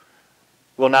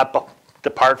will not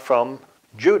depart from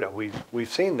Judah. We've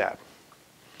seen that.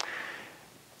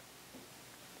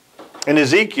 In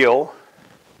Ezekiel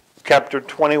chapter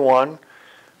 21,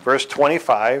 verse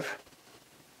 25,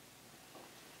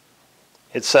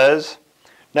 it says,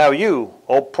 "Now you,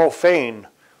 O profane,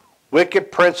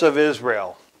 wicked prince of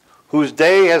Israel, whose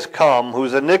day has come,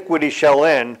 whose iniquity shall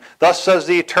end, thus says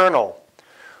the Eternal,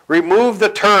 remove the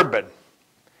turban,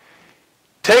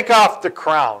 take off the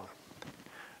crown,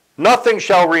 nothing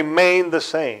shall remain the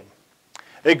same.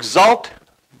 Exalt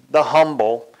the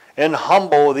humble, and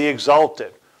humble the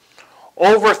exalted.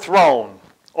 Overthrown,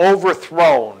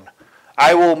 overthrown,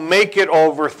 I will make it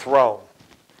overthrown.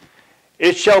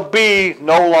 It shall be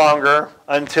no longer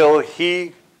until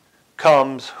he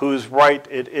comes whose right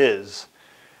it is,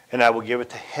 and I will give it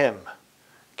to him."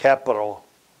 Capital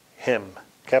him,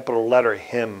 capital letter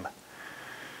him.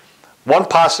 One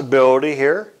possibility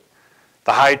here,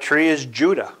 the high tree is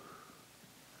Judah.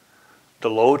 The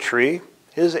low tree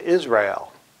is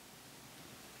Israel.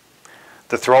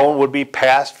 The throne would be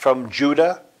passed from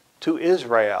Judah to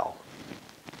Israel.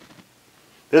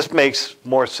 This makes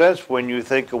more sense when you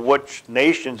think of which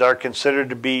nations are considered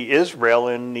to be Israel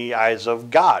in the eyes of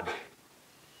God.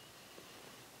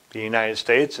 The United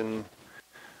States and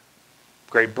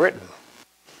Great Britain.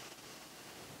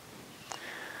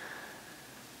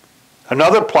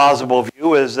 Another plausible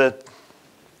view is that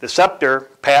the scepter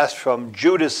passed from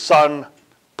Judah's son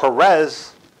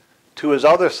Perez to his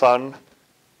other son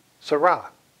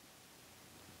Sarah.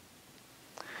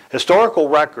 Historical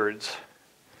records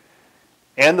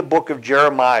and the book of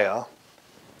Jeremiah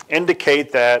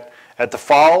indicate that at the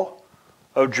fall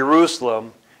of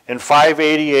Jerusalem in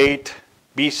 588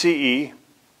 BCE,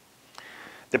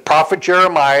 the prophet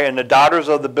Jeremiah and the daughters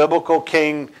of the biblical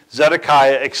king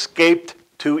Zedekiah escaped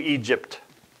to Egypt.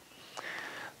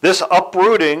 This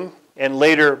uprooting and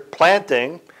later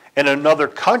planting in another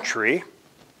country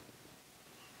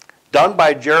done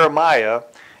by Jeremiah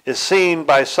is seen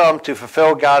by some to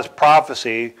fulfill God's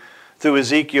prophecy through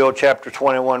Ezekiel chapter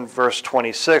 21 verse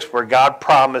 26, where God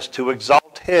promised to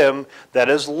exalt him that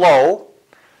is low,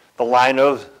 the line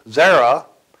of Zerah,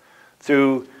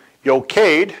 through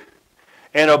Yoked,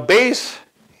 and abase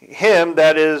him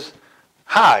that is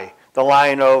high, the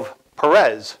line of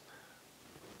Perez,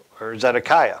 or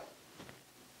Zedekiah.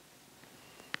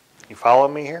 You follow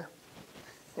me here?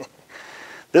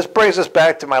 This brings us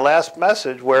back to my last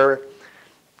message where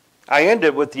I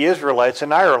ended with the Israelites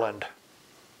in Ireland.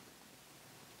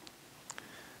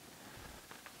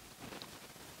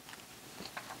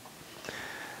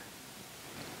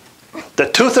 The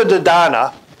Tuatha De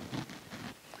Danann,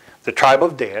 the tribe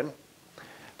of Dan,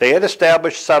 they had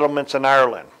established settlements in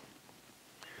Ireland.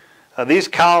 These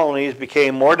colonies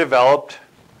became more developed.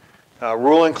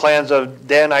 Ruling clans of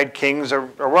Danite kings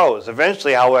arose.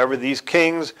 Eventually, however, these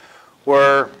kings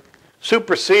were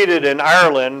superseded in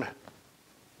Ireland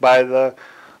by the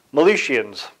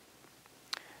Milesians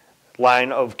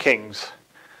line of kings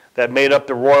that made up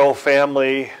the royal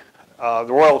family, the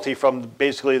royalty from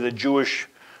basically the Jewish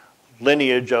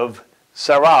lineage of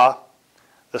Sarah,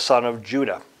 the son of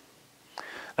Judah.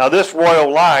 Now this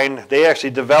royal line, they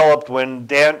actually developed when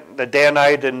the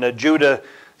Danite and the Judah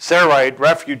Sarite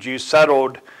refugees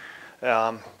settled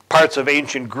parts of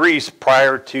ancient Greece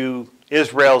prior to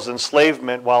Israel's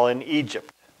enslavement while in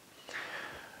Egypt.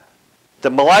 The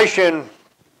Meletian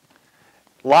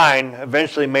line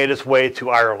eventually made its way to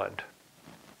Ireland.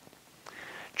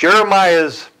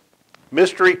 Jeremiah's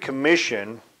mystery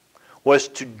commission was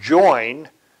to join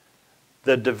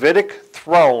the Davidic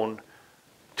throne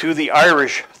to the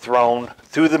Irish throne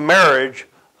through the marriage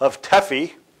of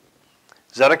Tephi,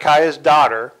 Zedekiah's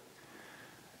daughter,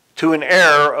 to an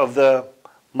heir of the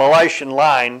Meletian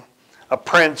line, a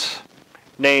prince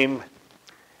named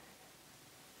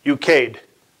Yoked.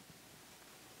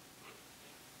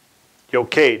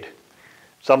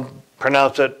 Some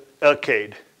pronounce it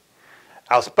Elkade.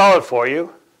 I'll spell it for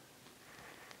you.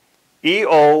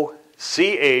 E-O-C-H-I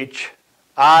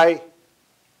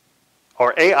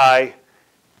or A-I-D-H.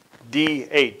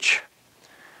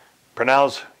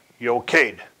 Pronounce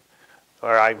Yoked.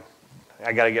 Or I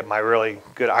got to get my really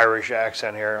good Irish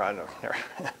accent here.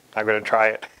 I'm going to try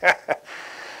it.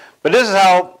 But this is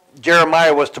how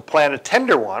Jeremiah was to plant a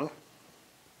tender one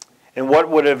in what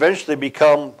would eventually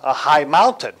become a high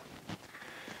mountain,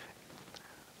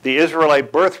 the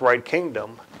Israelite birthright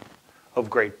kingdom of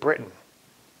Great Britain.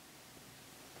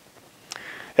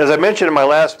 As I mentioned in my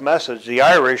last message, the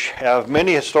Irish have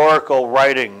many historical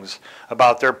writings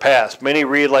about their past. Many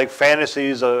read like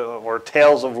fantasies or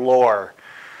tales of lore.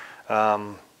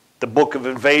 The Book of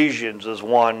Invasions is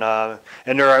one, and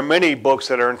there are many books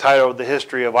that are entitled The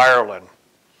History of Ireland.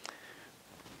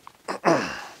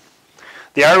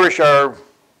 The Irish are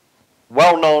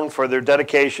well known for their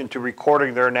dedication to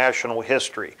recording their national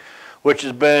history, which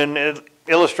has been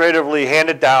illustratively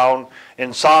handed down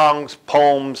in songs,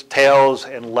 poems, tales,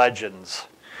 and legends.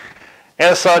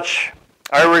 As such,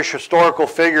 Irish historical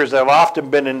figures have often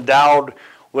been endowed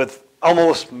with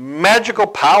almost magical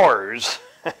powers,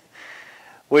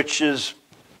 which is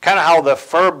kind of how the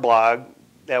Fir blog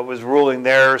that was ruling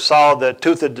there saw the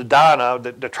Tuatha De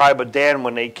Danann, the tribe of Dan,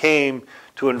 when they came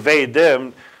to invade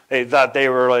them. They thought they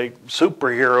were like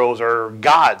superheroes or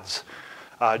gods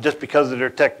just because of their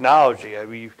technology. I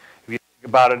mean, if you think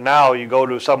about it now, you go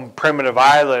to some primitive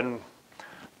island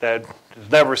that has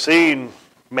never seen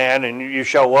man, and you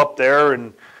show up there,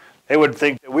 and they would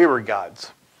think that we were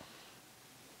gods.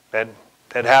 That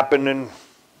happened in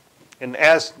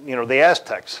the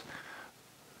Aztecs.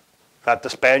 Thought the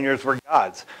Spaniards were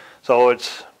gods. So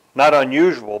it's not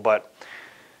unusual, but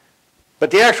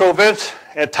the actual events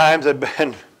at times have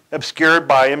been obscured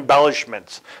by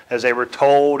embellishments as they were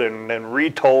told and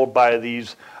retold by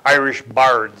these Irish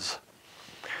bards.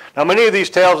 Now, many of these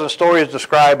tales and stories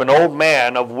describe an old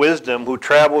man of wisdom who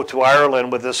traveled to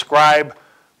Ireland with his scribe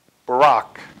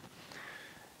Barak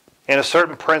and a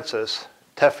certain princess,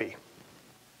 Tephi.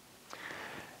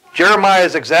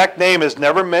 Jeremiah's exact name is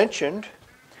never mentioned,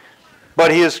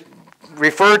 but he is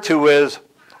referred to as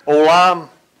Olam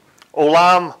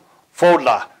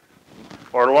Fodla,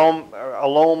 or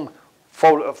Olom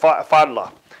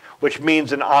Fadla, which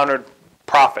means an honored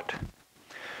prophet.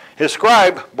 His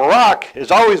scribe, Barak,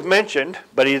 is always mentioned,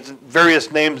 but he's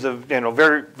various names of,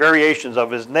 variations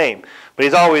of his name. But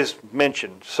he's always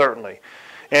mentioned, certainly.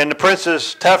 And the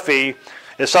princess Tephi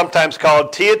is sometimes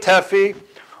called Tia Tephi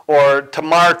or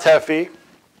Tamar Tephi.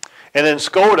 And then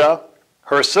Skoda,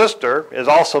 her sister, is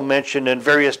also mentioned in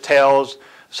various tales.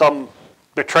 Some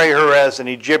portray her as an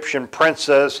Egyptian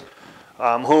princess,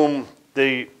 whom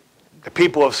the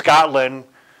people of Scotland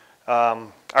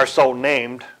are so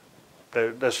named,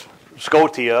 the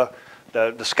Scotia,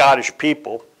 the Scottish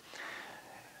people.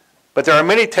 But there are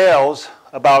many tales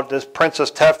about this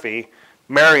Princess Tephi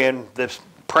marrying this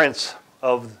prince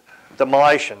of the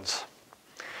Meletians.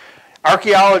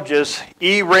 Archaeologist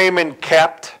E. Raymond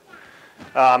Capt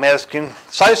has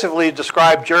concisively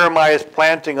described Jeremiah's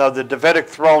planting of the Davidic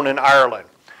throne in Ireland.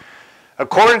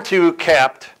 According to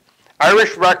Capt,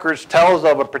 Irish records tells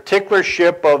of a particular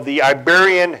ship of the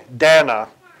Iberian Dana,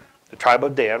 the tribe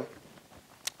of Dan,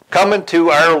 coming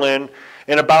to Ireland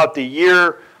in about the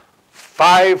year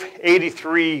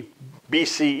 583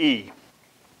 BCE,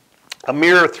 a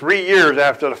mere 3 years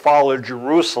after the fall of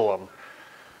Jerusalem.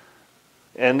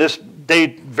 And this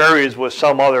date varies with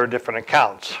some other different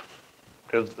accounts.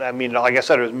 Like I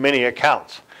said, there's many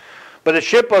accounts. But the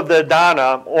ship of the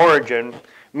Dana origin,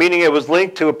 meaning it was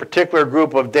linked to a particular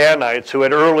group of Danites who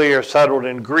had earlier settled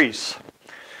in Greece.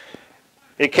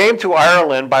 It came to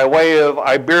Ireland by way of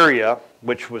Iberia,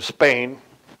 which was Spain.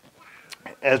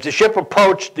 As the ship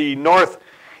approached the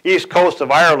northeast coast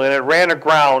of Ireland, it ran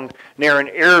aground near an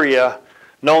area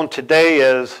known today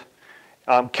as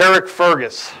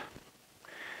Carrickfergus.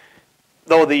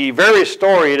 though the very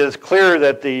story, it is clear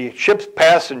that the ship's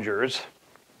passengers,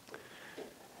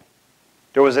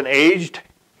 there was an aged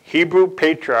Hebrew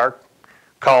patriarch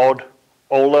called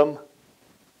Olam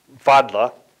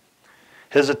Vadla,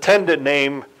 his attendant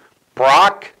named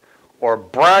Barak or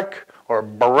Brak or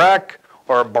Barak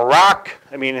or Barak.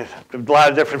 I mean, a lot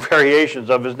of different variations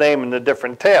of his name in the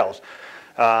different tales.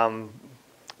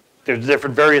 There's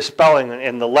different various spelling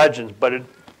in the legends, but it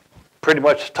pretty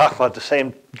much talks about the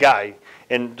same guy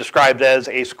and described as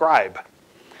a scribe.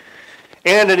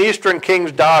 And an eastern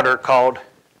king's daughter called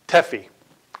Tephi,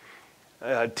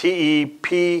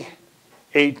 T-E-P-H-I,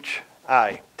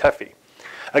 Tephi.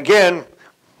 Again,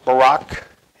 Barak,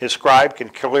 his scribe, can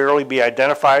clearly be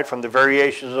identified from the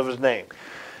variations of his name.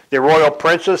 The royal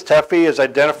princess, Tephi, is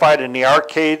identified in the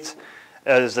arcades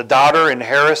as the daughter and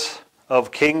heiress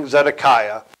of King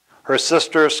Zedekiah. Her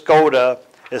sister, Skoda,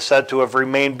 is said to have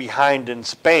remained behind in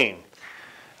Spain.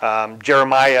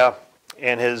 Jeremiah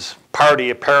and his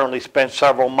party apparently spent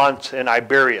several months in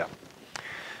Iberia.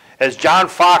 As John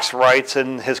Fox writes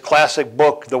in his classic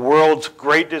book, The World's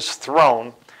Greatest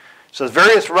Throne, says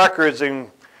various records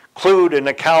include an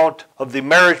account of the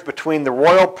marriage between the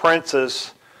royal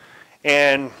princess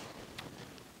and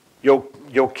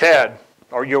Yoked,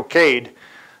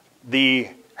 the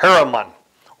Heraman,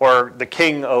 or the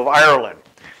king of Ireland.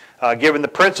 Given the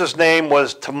prince's name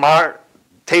was Tamar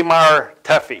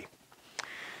Tephi.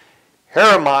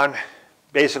 Heraman,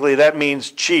 basically that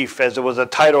means chief, as it was a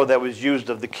title that was used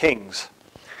of the kings.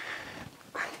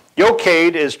 Yoked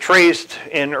is traced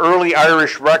in early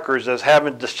Irish records as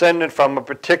having descended from a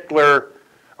particular,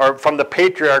 or from the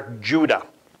patriarch Judah,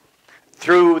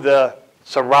 through the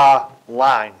Sarah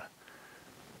line,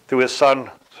 through his son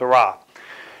Sarah.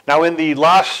 Now in the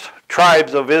Lost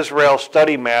Tribes of Israel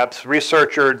study maps,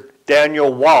 researcher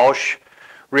Daniel Walsh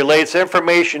relates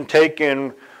information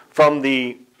taken from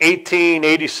the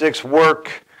 1886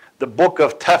 work, The Book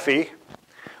of Tephi,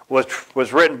 which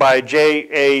was written by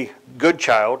J.A.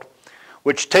 Goodchild,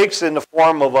 which takes in the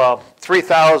form of a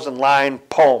 3,000-line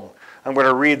poem. I'm going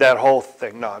to read that whole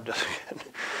thing. No, I'm just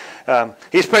kidding.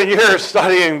 He spent years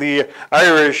studying the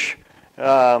Irish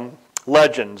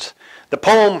legends. The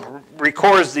poem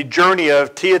records the journey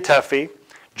of Tephi,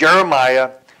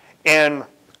 Jeremiah, and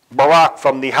Barak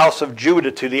from the house of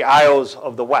Judah to the Isles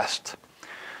of the West.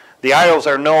 The Isles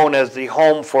are known as the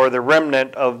home for the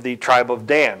remnant of the tribe of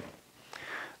Dan.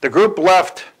 The group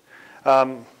left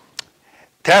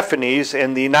Taphanes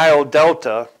in the Nile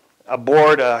Delta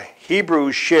aboard a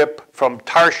Hebrew ship from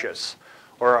Tarshish,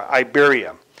 or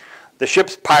Iberia. The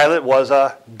ship's pilot was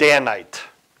a Danite.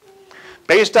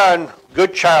 Based on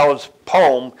Goodchild's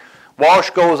poem,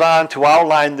 Walsh goes on to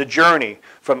outline the journey.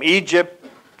 From Egypt,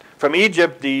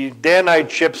 the Danite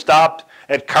ship stopped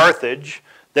at Carthage,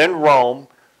 then Rome.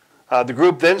 The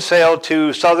group then sailed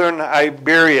to southern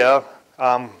Iberia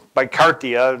by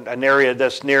Carthia, an area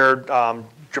that's near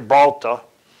Gibraltar.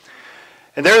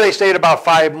 And there they stayed about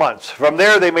 5 months. From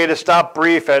there they made a stop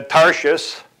brief at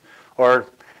Tarshish, or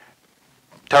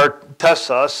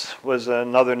Tartessus was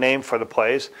another name for the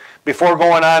place, before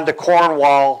going on to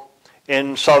Cornwall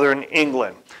in southern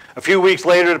England. A few weeks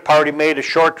later, the party made a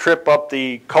short trip up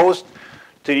the coast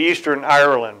to eastern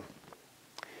Ireland.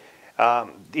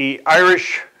 The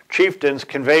Irish chieftains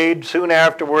conveyed soon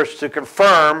afterwards to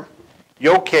confirm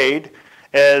Yoked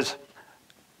as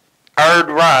Ard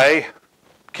Rai,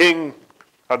 king,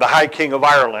 or the High King of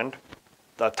Ireland,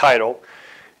 the title,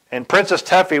 and Princess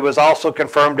Tephi was also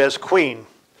confirmed as queen,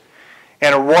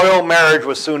 and a royal marriage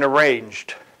was soon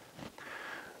arranged.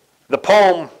 The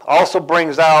poem also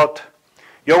brings out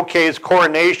Yoked's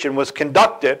coronation was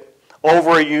conducted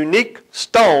over a unique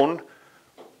stone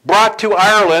brought to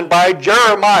Ireland by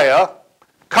Jeremiah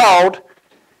called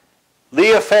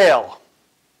Leafale,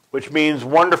 which means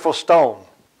wonderful stone,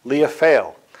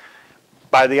 Leafale,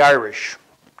 by the Irish.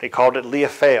 They called it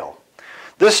Leafale.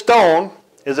 This stone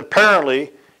is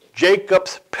apparently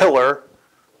Jacob's pillar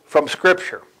from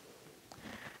Scripture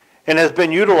and has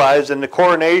been utilized in the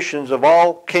coronations of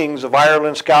all kings of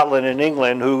Ireland, Scotland, and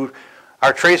England who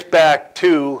are traced back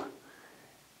to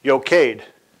Yoked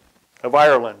of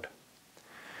Ireland.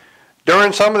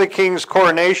 During some of the kings'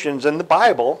 coronations in the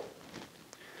Bible,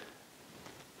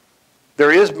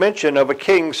 there is mention of a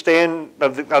king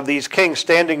of these kings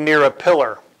standing near a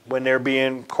pillar when they're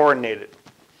being coronated.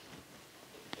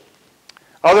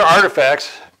 Other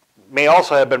artifacts may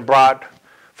also have been brought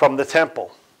from the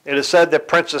temple. It is said that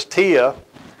Princess Tephi,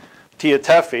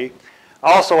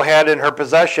 also had in her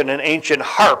possession an ancient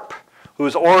harp,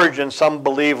 whose origins some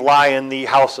believe lie in the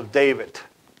house of David.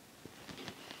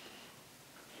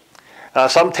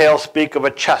 Some tales speak of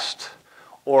a chest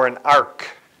or an ark.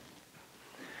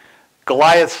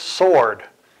 Goliath's sword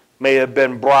may have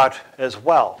been brought as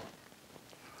well.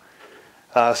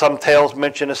 Some tales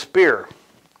mention a spear.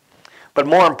 But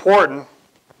more important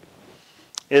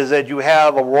is that you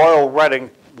have a royal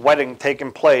wedding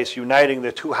taking place, uniting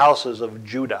the two houses of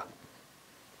Judah.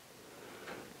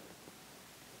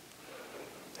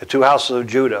 The two houses of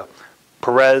Judah,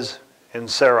 Perez and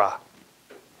Sarah.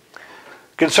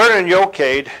 Concerning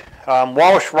Yokade,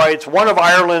 Walsh writes, one of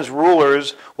Ireland's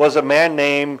rulers was a man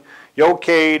named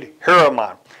Yokade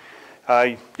Hiraman.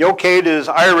 Yokade is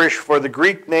Irish for the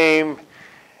Greek name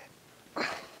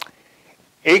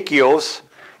Achios,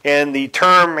 and the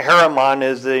term Hiraman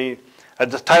is the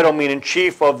title meaning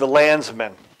chief of the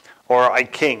landsmen, or a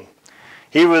king.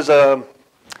 He was a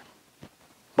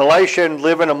Milesian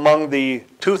living among the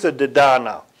Tuatha De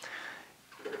Danann.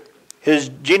 His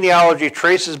genealogy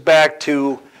traces back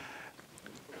to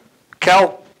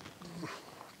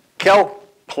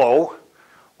Calplo,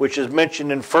 which is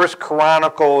mentioned in 1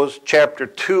 Chronicles chapter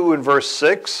 2 and verse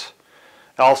 6,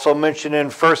 also mentioned in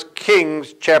 1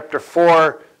 Kings chapter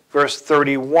 4 verse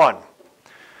 31.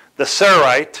 The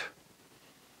Sarite,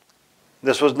 he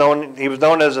was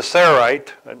known as a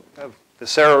Sarite.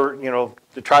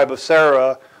 The tribe of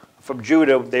Sarah from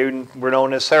Judah, they were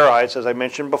known as Sarites, as I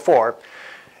mentioned before.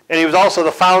 And he was also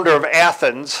the founder of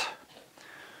Athens,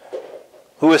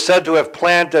 who is said to have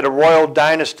planted a royal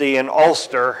dynasty in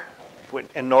Ulster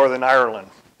in Northern Ireland.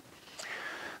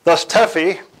 Thus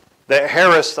Tephi, the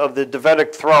heiress of the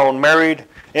Davidic throne, married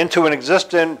into an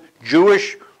existing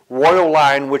Jewish royal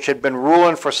line which had been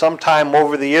ruling for some time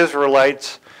over the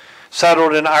Israelites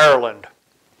settled in Ireland.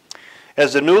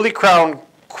 As the newly crowned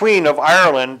Queen of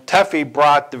Ireland, Tephi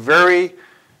brought the very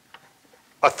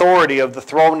authority of the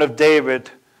throne of David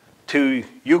to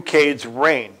Yokade's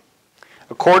reign.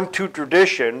 According to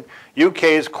tradition,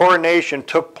 Yokade's coronation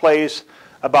took place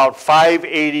about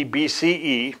 580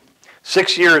 BCE,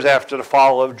 6 years after the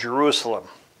fall of Jerusalem.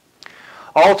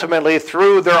 Ultimately,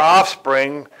 through their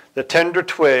offspring, the tender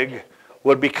twig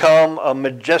would become a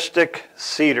majestic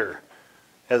cedar,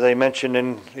 as I mentioned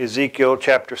in Ezekiel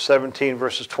chapter 17,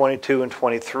 verses 22 and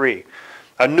 23.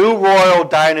 A new royal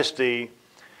dynasty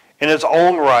in its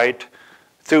own right,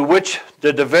 through which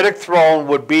the Davidic throne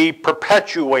would be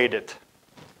perpetuated.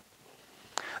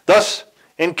 Thus,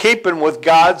 in keeping with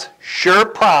God's sure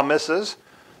promises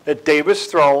that David's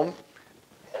throne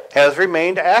has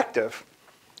remained active,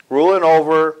 ruling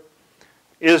over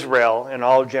Israel in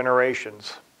all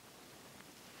generations.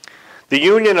 The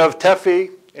union of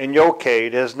Tephi and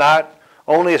Yokade has not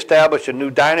only established a new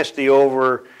dynasty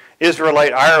over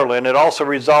Israelite Ireland, it also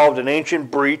resolved an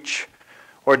ancient breach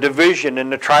or division in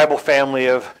the tribal family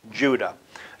of Judah.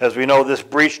 As we know, this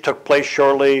breach took place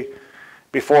shortly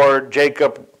before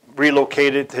Jacob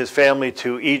relocated his family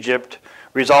to Egypt,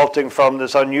 resulting from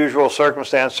this unusual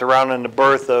circumstance surrounding the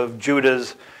birth of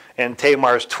Judah's and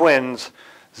Tamar's twins,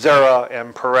 Zerah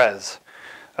and Perez.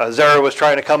 Zerah was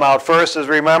trying to come out first, as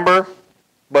we remember,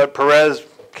 but Perez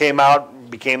came out,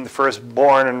 became the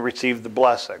firstborn, and received the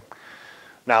blessing.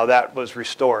 Now that was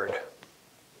restored.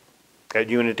 That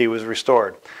unity was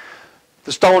restored.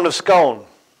 The stone of Scone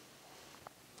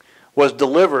was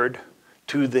delivered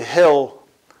to the hill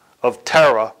of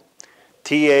Tara,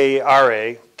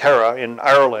 T-A-R-A, Tara in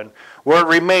Ireland, where it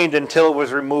remained until it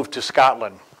was removed to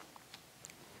Scotland.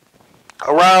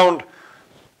 Around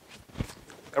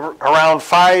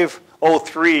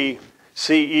 503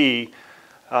 CE,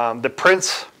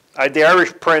 the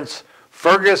Irish prince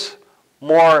Fergus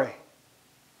More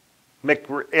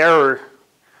MacEir,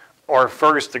 or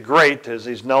Fergus the Great as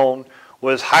he's known,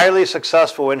 was highly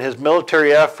successful in his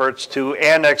military efforts to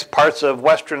annex parts of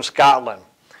western Scotland.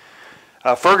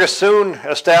 Fergus soon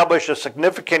established a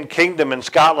significant kingdom in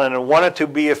Scotland and wanted to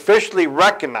be officially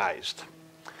recognized.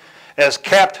 As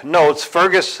Capt notes,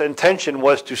 Fergus' intention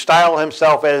was to style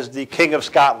himself as the King of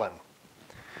Scotland.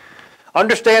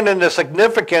 Understanding the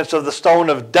significance of the Stone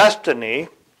of Destiny,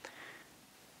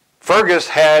 Fergus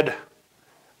had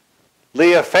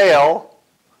Leofhael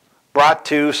brought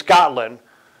to Scotland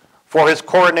for his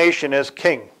coronation as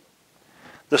king.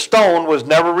 The stone was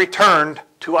never returned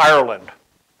to Ireland,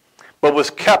 but was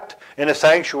kept in a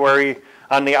sanctuary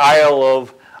on the Isle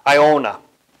of Iona.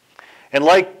 And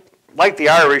like the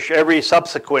Irish, every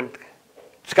subsequent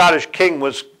Scottish king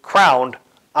was crowned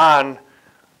on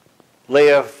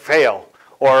Leofhael,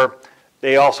 or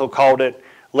they also called it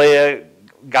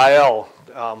Leogael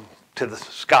to the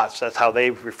Scots. That's how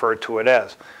they referred to it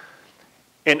as.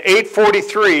 In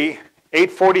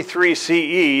 843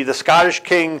 CE, the Scottish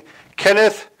king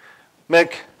Kenneth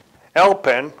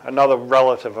MacAlpin, another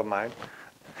relative of mine,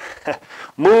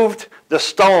 moved the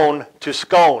stone to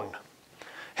Scone.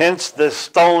 Hence the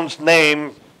stone's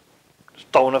name,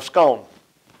 Stone of Scone.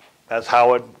 That's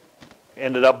how it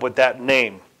ended up with that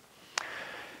name.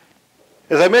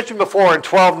 As I mentioned before, in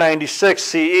 1296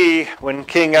 CE, when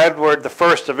King Edward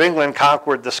I of England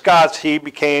conquered the Scots, he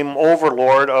became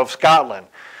overlord of Scotland.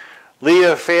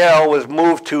 Leoffail was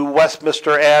moved to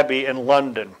Westminster Abbey in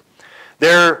London.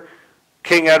 There,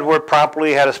 King Edward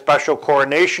promptly had a special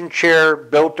coronation chair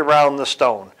built around the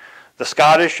stone. The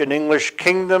Scottish and English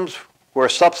kingdoms were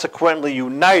subsequently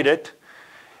united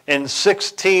in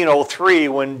 1603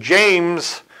 when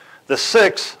James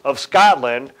VI of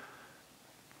Scotland,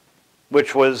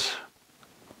 which was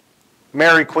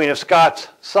Mary, Queen of Scots'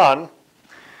 son,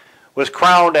 was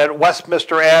crowned at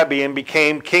Westminster Abbey and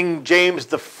became King James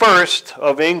I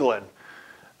of England,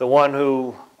 the one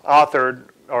who authored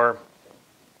or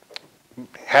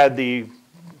had the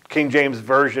King James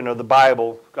Version of the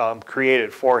Bible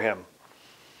created for him.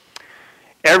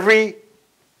 Every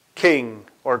king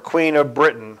or queen of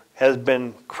Britain has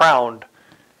been crowned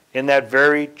in that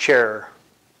very chair,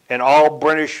 and all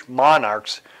British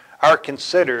monarchs are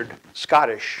considered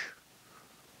Scottish.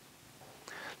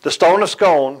 The Stone of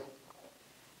Scone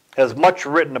has much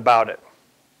written about it,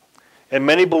 and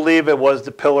many believe it was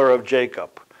the Pillar of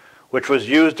Jacob, which was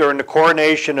used during the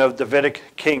coronation of Davidic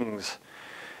kings.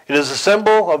 It is a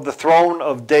symbol of the throne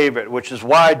of David, which is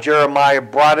why Jeremiah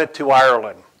brought it to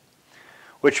Ireland,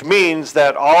 which means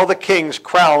that all the kings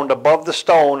crowned above the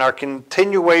stone are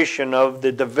continuation of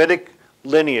the Davidic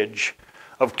lineage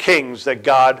of kings that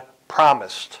God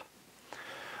promised.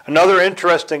 Another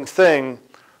interesting thing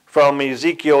from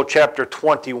Ezekiel chapter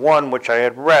 21, which I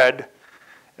had read,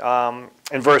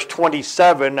 in verse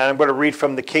 27, and I'm going to read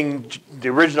from the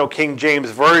original King James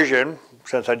Version,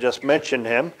 since I just mentioned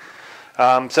him,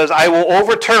 says, I will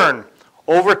overturn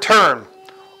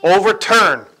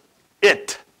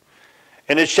it,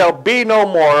 and it shall be no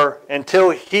more until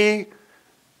he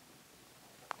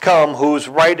come whose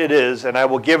right it is, and I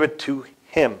will give it to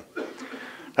him.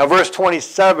 Now verse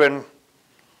 27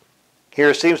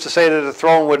 here seems to say that the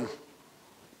throne would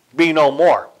be no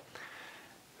more,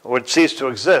 would cease to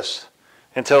exist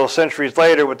until centuries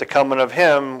later with the coming of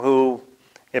him who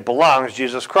it belongs,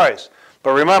 Jesus Christ.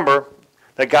 But remember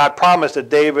that God promised that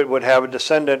David would have a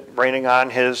descendant reigning on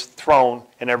his throne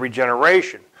in every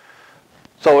generation.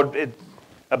 So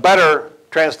a better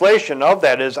translation of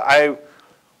that is, I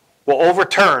will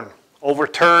overturn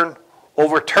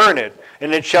it,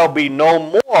 and it shall be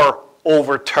no more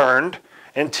overturned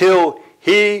until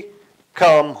he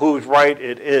come whose right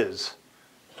it is.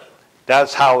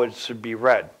 That's how it should be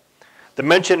read. The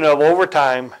mention of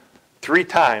overtime 3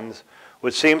 times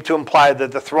would seem to imply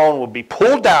that the throne would be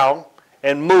pulled down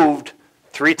and moved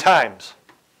 3 times.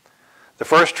 The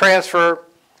first transfer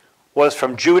was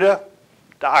from Judah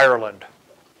to Ireland.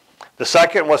 The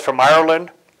second was from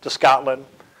Ireland to Scotland.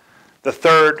 The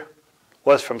third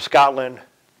was from Scotland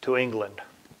to England.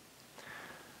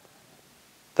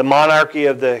 The monarchy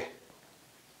of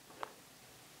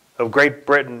Great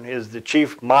Britain is the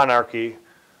chief monarchy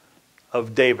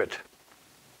of David.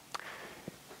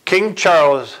 King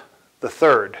Charles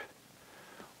III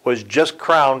was just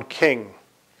crowned king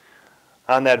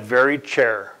on that very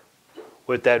chair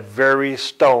with that very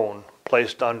stone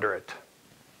placed under it.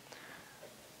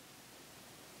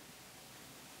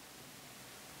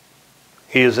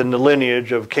 He is in the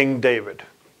lineage of King David.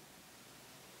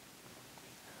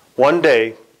 One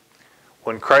day,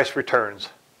 when Christ returns,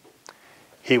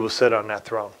 he will sit on that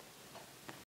throne.